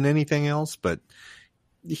Chi than anything else, but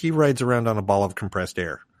he rides around on a ball of compressed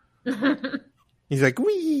air. He's like,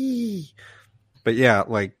 wee! But yeah,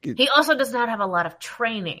 he also does not have a lot of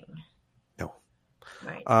training. No.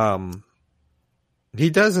 Right. He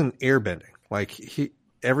does an airbending.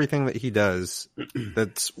 Everything that he does,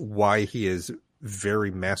 that's why he is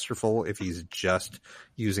very masterful if he's just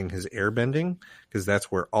using his airbending, because that's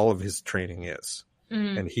where all of his training is.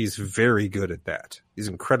 Mm-hmm. And he's very good at that. He's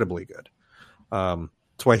incredibly good.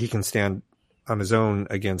 That's why he can stand on his own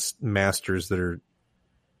against masters that are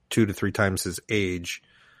 2 to 3 times his age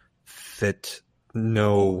that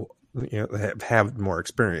have more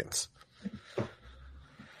experience.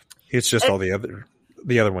 It's just all the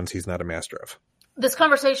other ones he's not a master of. This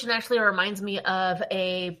conversation actually reminds me of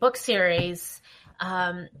a book series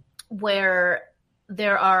where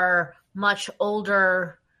there are much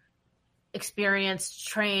older, experienced,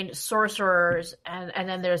 trained sorcerers, and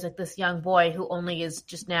then there's this young boy who only is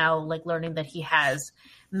just now learning that he has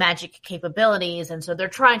magic capabilities, and so they're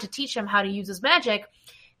trying to teach him how to use his magic,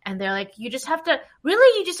 and they're you just have to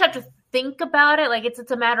think about it.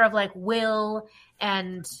 It's a matter of will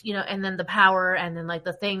and and then the power, and then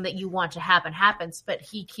the thing that you want to happen happens. But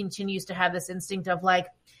he continues to have this instinct of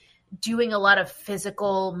doing a lot of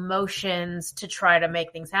physical motions to try to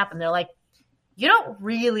make things happen. They're you don't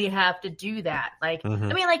really have to do that. Mm-hmm.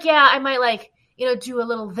 I mean, I might do a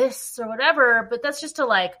little this or whatever, but that's just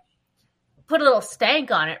to put a little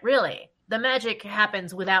stank on it. Really, the magic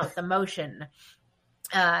happens without the motion.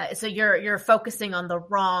 So you're focusing on the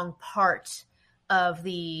wrong part of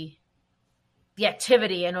the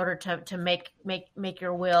activity in order to make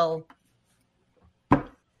your will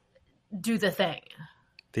do the thing.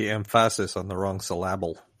 The emphasis on the wrong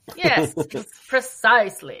syllable. Yes,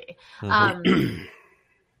 precisely. Mm-hmm.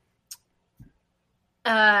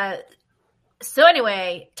 So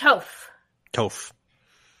anyway, Toph.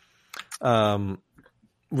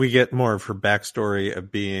 We get more of her backstory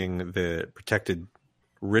of being the protected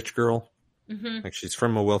rich girl. Mm-hmm. She's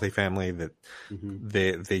from a wealthy family that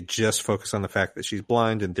they just focus on the fact that she's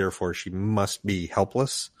blind and therefore she must be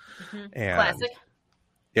helpless. Mm-hmm. And, classic.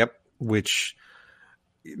 Yep. Which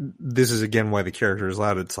this is again why the character is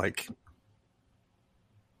loud. It's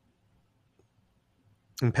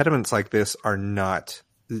impediments like this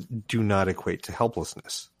do not equate to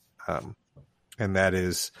helplessness. And that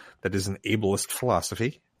is an ableist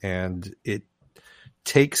philosophy, and it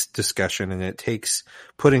takes discussion and it takes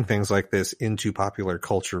putting things like this into popular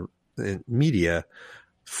culture and media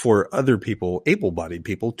for other people, able-bodied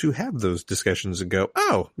people, to have those discussions and go,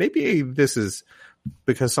 oh, maybe this is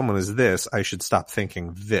because someone is this, I should stop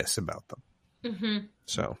thinking this about them. Mm-hmm.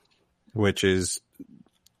 So, which is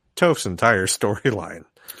Toph's entire storyline.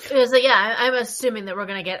 I'm assuming that we're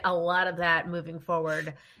going to get a lot of that moving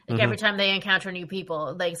forward. Every time they encounter new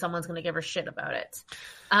people, someone's going to give her shit about it.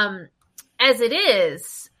 As it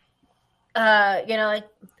is,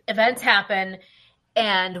 events happen,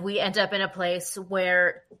 and we end up in a place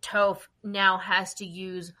where Toph now has to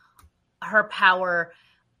use her power.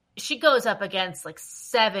 She goes up against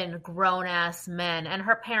 7 grown-ass men, and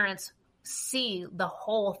her parents see the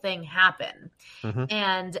whole thing happen. Mm-hmm.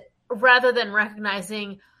 And rather than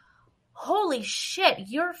recognizing, holy shit,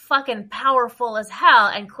 you're fucking powerful as hell,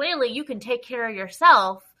 and clearly you can take care of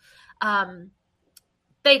yourself,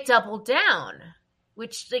 they double down,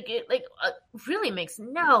 which really makes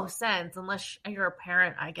no sense unless you're a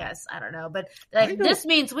parent, I guess. I don't know, but this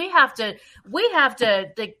means we have to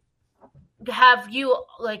have you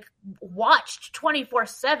like watched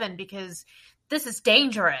 24/7 because this is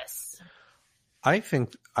dangerous. I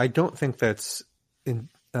don't think that's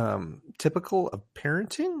typical of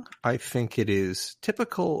parenting. I think it is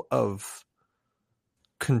typical of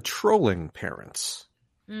controlling parents.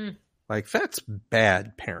 Like, that's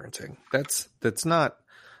bad parenting. That's not.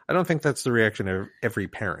 I don't think that's the reaction of every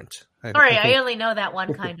parent. I only know that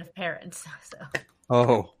one kind of parent. So.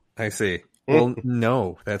 Oh, I see. Well,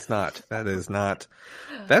 no, that's not. That is not.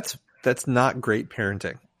 That's not great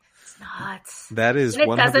parenting. It's not. That is.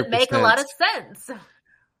 And it doesn't make a lot of sense.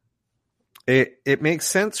 It makes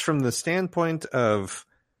sense from the standpoint of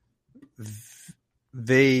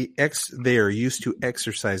they are used to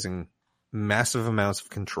exercising massive amounts of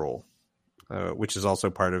control, which is also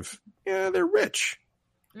part of they're rich.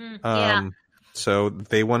 So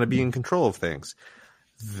they want to be in control of things.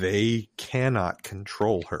 They cannot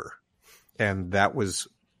control her. And that was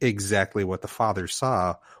exactly what the father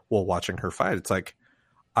saw while watching her fight. It's like,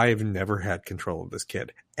 I have never had control of this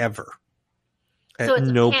kid ever. So at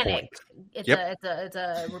it's no panic. point. It's Yep. it's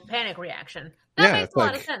a panic reaction. That makes a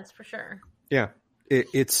lot of sense for sure. Yeah.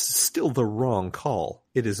 It's still the wrong call.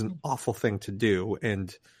 It is an awful thing to do.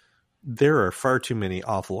 And there are far too many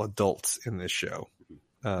awful adults in this show.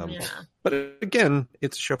 But again,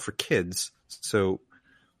 it's a show for kids. So,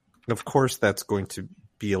 of course, that's going to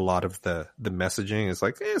be a lot of the messaging is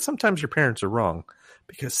like, sometimes your parents are wrong.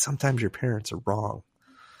 Because sometimes your parents are wrong.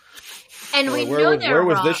 And where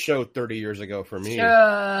was this show 30 years ago for me?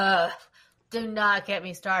 Do not get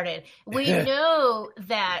me started. We know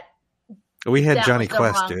that we had Johnny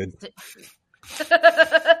Quest, dude.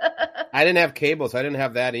 I didn't have cable, so I didn't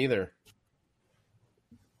have that either.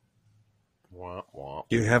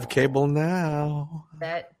 You have cable now.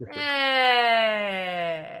 I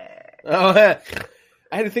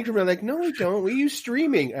had to think for a minute, like, no, we don't. We use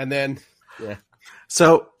streaming, and then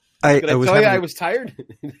So I was tired.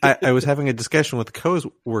 I was having a discussion with a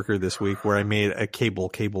coworker this week where I made a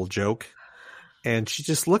cable joke, and she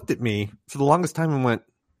just looked at me for the longest time and went,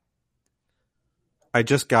 "I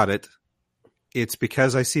just got it. It's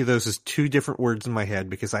because I see those as two different words in my head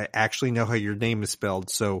because I actually know how your name is spelled."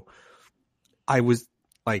 So I was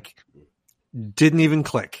like, didn't even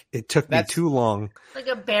click. It took me too long. Like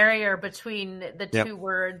a barrier between the two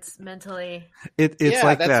words mentally. It's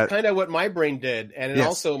like that's kind of what my brain did. And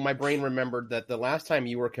also my brain remembered that the last time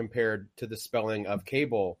you were compared to the spelling of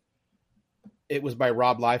cable, it was by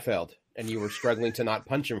Rob Liefeld, and you were struggling to not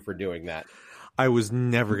punch him for doing that. I was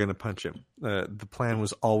never going to punch him. The plan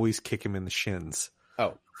was always kick him in the shins.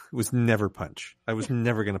 Oh. It was never punch. I was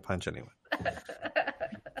never going to punch anyone.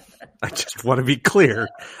 I just want to be clear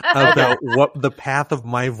about what the path of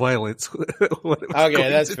my violence. Okay,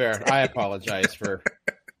 that's fair. I apologize for.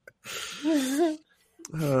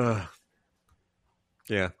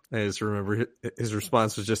 Yeah, I just remember his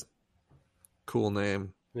response was just, "Cool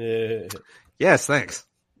name." Yes, thanks.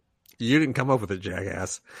 You didn't come up with it,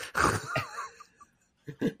 jackass.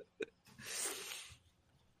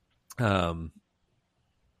 Someone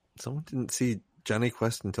didn't see Johnny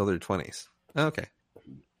Quest until their 20s. Okay.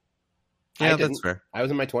 Yeah, that's fair. I was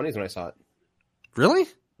in my 20s when I saw it. Really?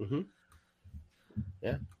 Mm-hmm.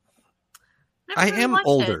 Yeah. I am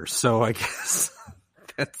older, so I guess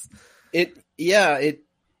that's it. Yeah,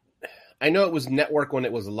 I know it was network when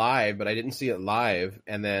it was live, but I didn't see it live.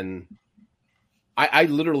 And then I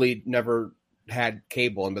literally never had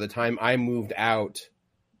cable, and by the time I moved out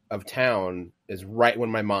of town is right when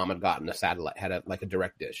my mom had gotten a satellite, had a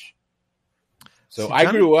direct dish. So I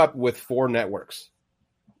grew up with 4 networks,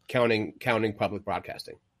 counting public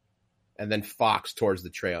broadcasting, and then Fox towards the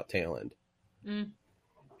tail end.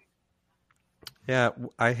 Yeah,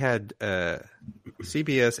 I had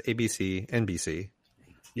CBS, ABC, NBC.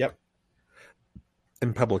 Yep.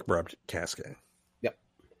 And public broadcasting. Yep.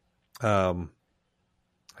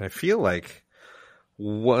 I feel like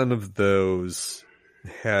one of those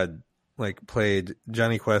had played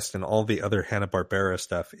Johnny Quest and all the other Hanna-Barbera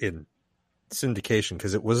stuff in syndication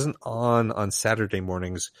because it wasn't on Saturday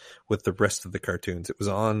mornings with the rest of the cartoons. It was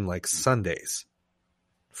on Sundays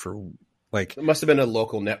for it must have been a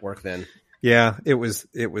local network then. Yeah, it was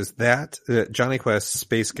that Johnny Quest,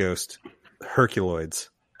 Space Ghost, Herculoids.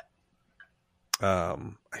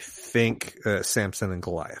 I think Samson and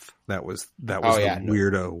Goliath. That was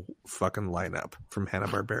weirdo fucking lineup from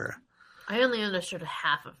Hanna-Barbera. I only understood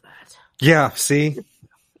half of that. Yeah, see?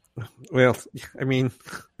 Well, I mean,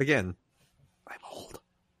 again, I'm old.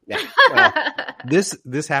 Yeah. Well,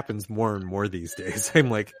 this happens more and more these days. I'm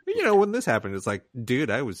like, when this happened, it's like,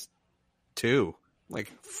 dude, I was 2.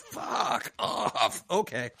 Like, fuck off.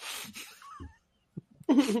 Okay.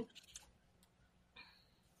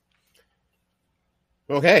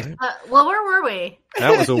 Okay. Well, where were we?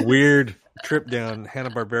 That was a weird trip down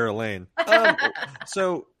Hanna-Barbera Lane.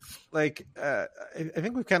 So, like, I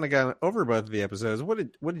think we've kind of gone over both of the episodes. What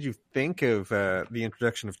did you think of the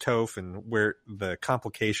introduction of Toph and where the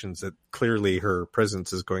complications that clearly her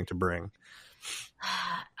presence is going to bring?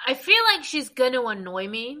 I feel like she's going to annoy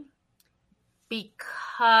me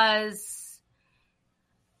because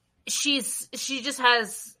she just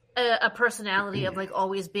has a personality of like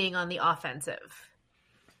always being on the offensive.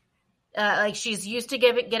 Like she's used to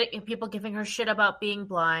getting people giving her shit about being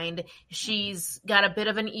blind. She's got a bit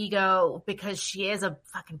of an ego because she is a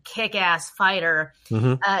fucking kick-ass fighter.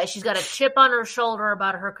 Mm-hmm. She's got a chip on her shoulder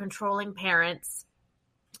about her controlling parents.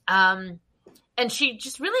 And she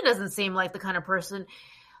just really doesn't seem like the kind of person.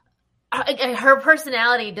 Her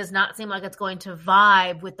personality does not seem like it's going to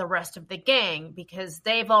vibe with the rest of the gang because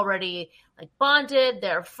they've already like bonded,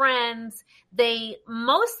 they're friends. They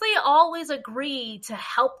mostly always agree to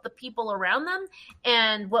help the people around them.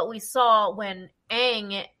 And what we saw when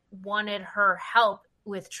Aang wanted her help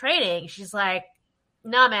with trading, she's like,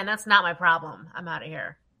 nah, man, that's not my problem. I'm out of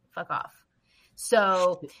here. Fuck off.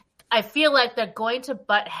 So I feel like they're going to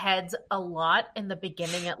butt heads a lot in the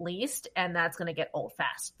beginning, at least, and that's going to get old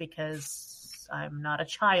fast because I'm not a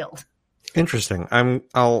child. Interesting. I'm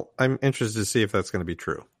interested to see if that's going to be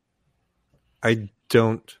true. I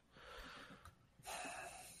don't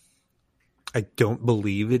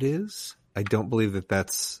believe it is. I don't believe that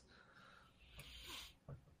that's.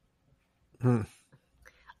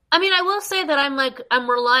 I mean, I will say that I'm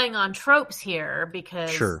relying on tropes here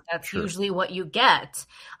because that's usually what you get.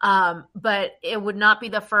 But it would not be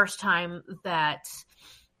the first time that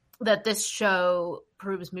this show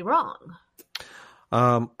proves me wrong.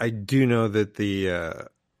 I do know that the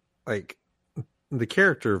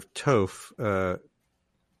character of Toph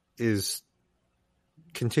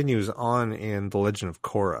continues on in The Legend of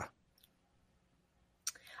Korra.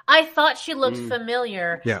 I thought she looked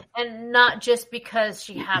familiar, and not just because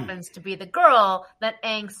she happens to be the girl that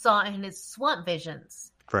Aang saw in his swamp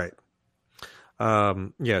visions. Right.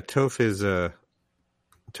 Toph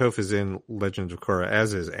is in Legends of Korra,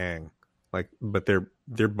 as is Aang. But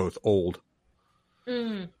they're both old.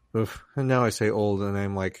 Mm. Oof. And now I say old, and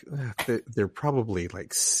I'm like, they're probably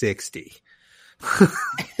like 60.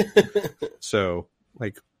 So,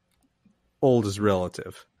 like, old is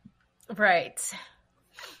relative. Right.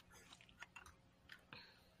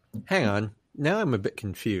 Hang on. Now I'm a bit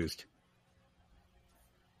confused.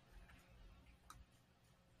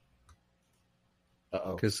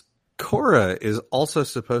 Uh-oh. Because Korra is also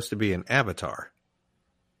supposed to be an avatar.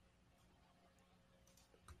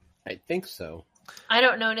 I think so. I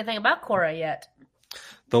don't know anything about Korra yet.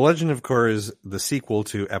 The Legend of Korra is the sequel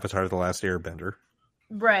to Avatar: The Last Airbender.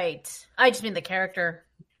 Right. I just mean the character.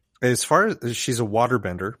 As far as she's a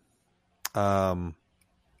waterbender.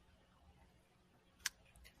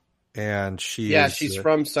 And she's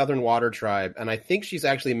from Southern Water Tribe, and I think she's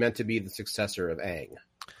actually meant to be the successor of Aang.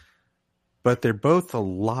 But they're both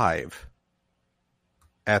alive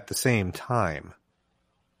at the same time.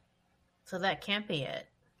 So that can't be it.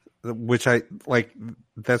 Which I like.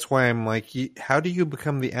 That's why I'm like, how do you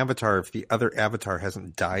become the Avatar if the other Avatar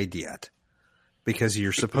hasn't died yet? Because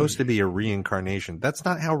you're supposed to be a reincarnation. That's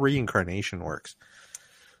not how reincarnation works.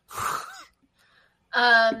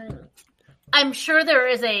 I'm sure there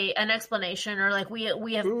is an explanation, or like we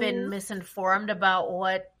have been misinformed about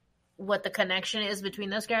what the connection is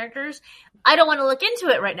between those characters. I don't want to look into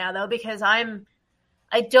it right now though, because I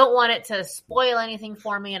don't want it to spoil anything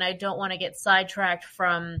for me, and I don't want to get sidetracked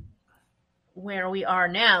from where we are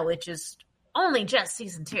now, which is only just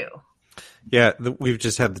season 2. Yeah, we've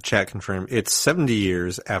just had the chat confirm it's 70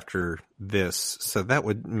 years after this, so that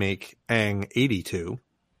would make Aang 82,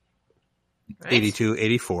 right? 82,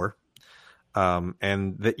 84.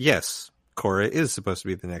 And that, yes, Korra is supposed to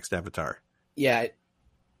be the next Avatar. Yeah.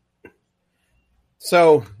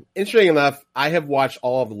 So, interesting enough, I have watched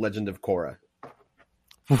all of The Legend of Korra.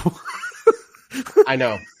 I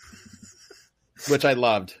know. Which I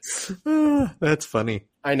loved. That's funny.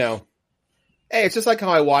 I know. Hey, it's just like how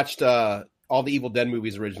I watched all the Evil Dead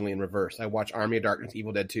movies originally in reverse. I watched Army of Darkness,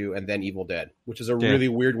 Evil Dead 2, and then Evil Dead, which is a really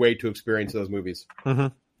weird way to experience those movies. Mm-hmm.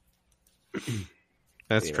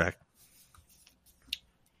 That's track.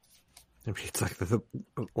 Maybe it's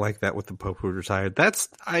like that with the Pope who retired. That's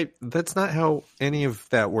not how any of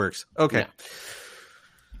that works. Okay.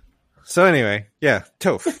 So anyway, yeah,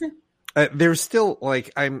 Toph. There's still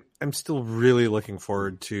I'm still really looking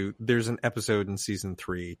forward to. There's an episode in season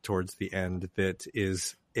 3 towards the end that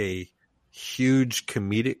is a huge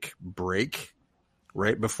comedic break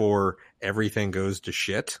right before everything goes to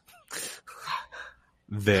shit.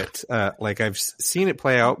 That I've seen it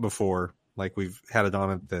play out before. Like we've had it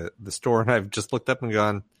on at the store, and I've just looked up and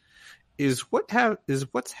gone, "Is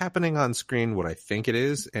what's happening on screen what I think it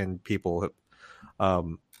is?" And people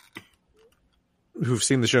who've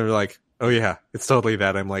seen the show are like, "Oh yeah, it's totally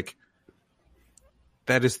that." I'm like,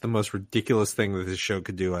 that is the most ridiculous thing that this show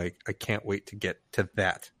could do. I can't wait to get to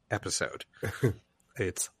that episode.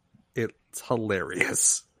 It's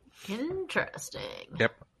hilarious. Interesting.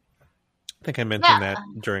 Yep. I think I mentioned that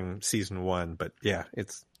during season 1, but yeah,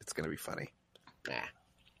 it's going to be funny.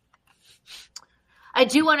 I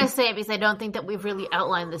do want to say, because I don't think that we've really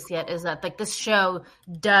outlined this yet, is that this show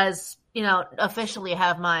does, officially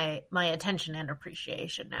have my attention and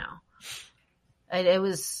appreciation now. It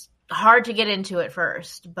was hard to get into at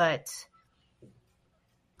first, but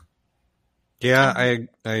yeah, I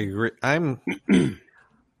agree.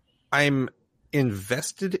 I'm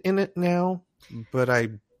invested in it now, but I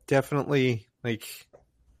definitely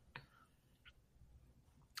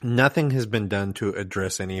nothing has been done to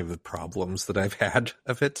address any of the problems that I've had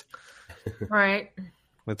of it. Right.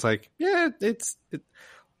 It's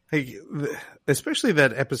especially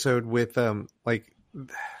that episode with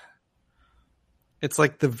it's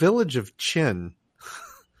like the village of Qin,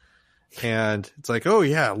 and it's like, oh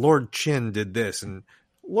yeah, Lord Qin did this, and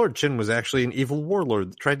Lord Qin was actually an evil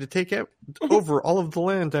warlord that tried to take over all of the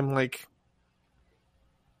land. I'm like,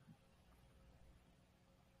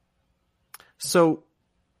 so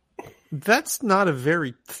that's not a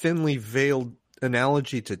very thinly veiled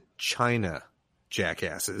analogy to China,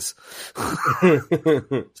 jackasses.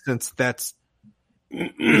 Since that's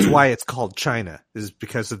why it's called China, is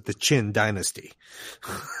because of the Qin dynasty.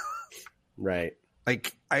 Right.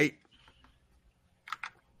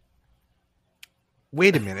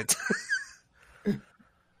 Wait a minute.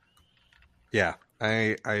 Yeah,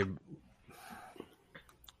 I it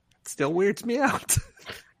still weirds me out.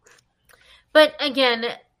 But again,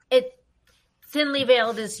 thinly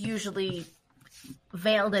veiled is usually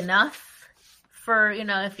veiled enough for,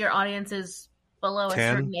 if your audience is below 10,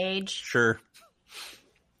 a certain age. Sure.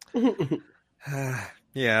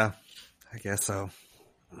 Yeah, I guess so.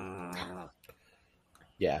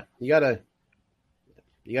 Yeah, you gotta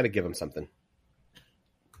give them something.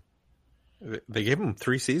 They gave him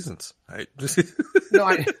 3 seasons.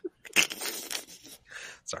 No,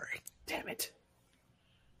 Sorry. Damn it.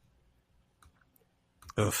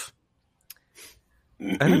 Oof.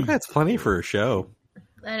 I think that's plenty for a show.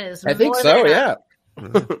 That is. I think so, yeah.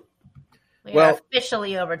 We are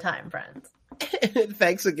officially over time, friends.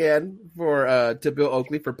 Thanks again to Bill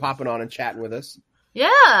Oakley for popping on and chatting with us.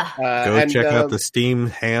 Yeah. Go check out the Steam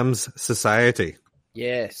Hams Society.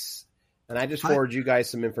 Yes. And I just forwarded you guys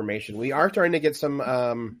some information. We are starting to get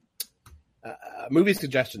some movie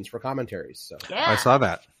suggestions for commentaries. So yeah. I saw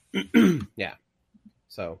that. Yeah.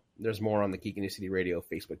 So there's more on the Geek in the City Radio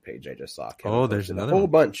Facebook page. I just saw. There's another whole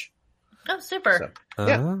bunch. Oh, super! So,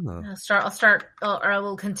 yeah, I'll start, or I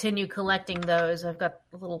will continue collecting those. I've got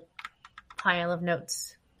a little pile of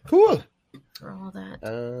notes. Cool. For all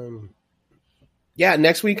that. Yeah,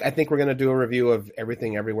 next week I think we're going to do a review of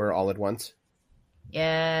Everything Everywhere All at Once.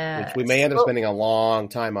 Yeah. Which we may end up spending a long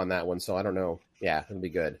time on that one, so I don't know. Yeah, it'll be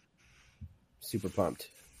good. Super pumped.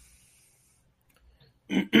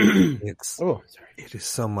 It is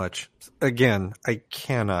so much. Again, I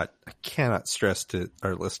cannot stress to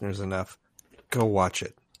our listeners enough. Go watch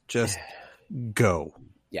it. Just go.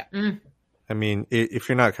 Yeah. I mean, if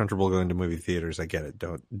you're not comfortable going to movie theaters, I get it.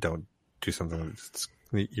 Don't do something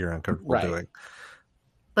that you're uncomfortable doing.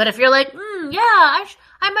 But if you're like, I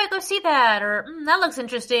might go see that, or that looks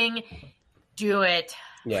interesting, do it.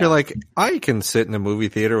 Yeah. If you're like, I can sit in a movie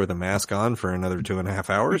theater with a mask on for another 2.5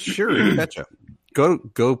 hours, sure, betcha.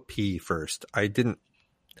 Go pee first. I didn't.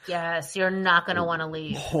 Yes, you're not going to want to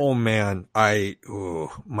leave. Oh man,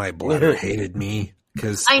 my bladder hated me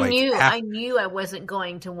because I knew I wasn't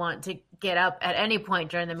going to want to get up at any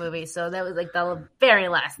point during the movie, so that was like the very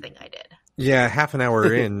last thing I did. Yeah, half an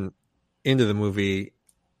hour into the movie,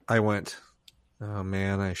 I went, oh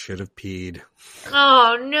man, I should have peed.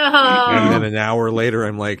 Oh no! And then an hour later,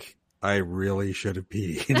 I'm like, I really should have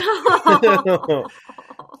peed.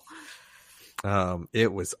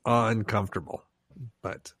 It was uncomfortable,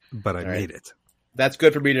 but I made it. That's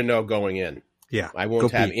good for me to know going in. Yeah, I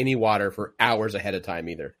won't have any water for hours ahead of time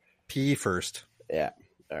either. Pee first. Yeah.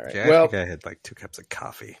 All right. Yeah, I think I had like 2 cups of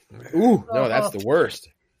coffee. Ooh, no, that's the worst.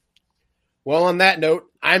 Well, on that note,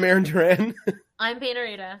 I'm Aaron Duran. I'm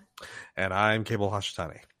Panorita. And I'm Cable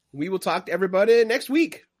Hashitani. We will talk to everybody next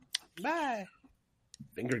week. Bye.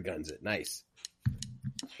 Finger guns it. Nice.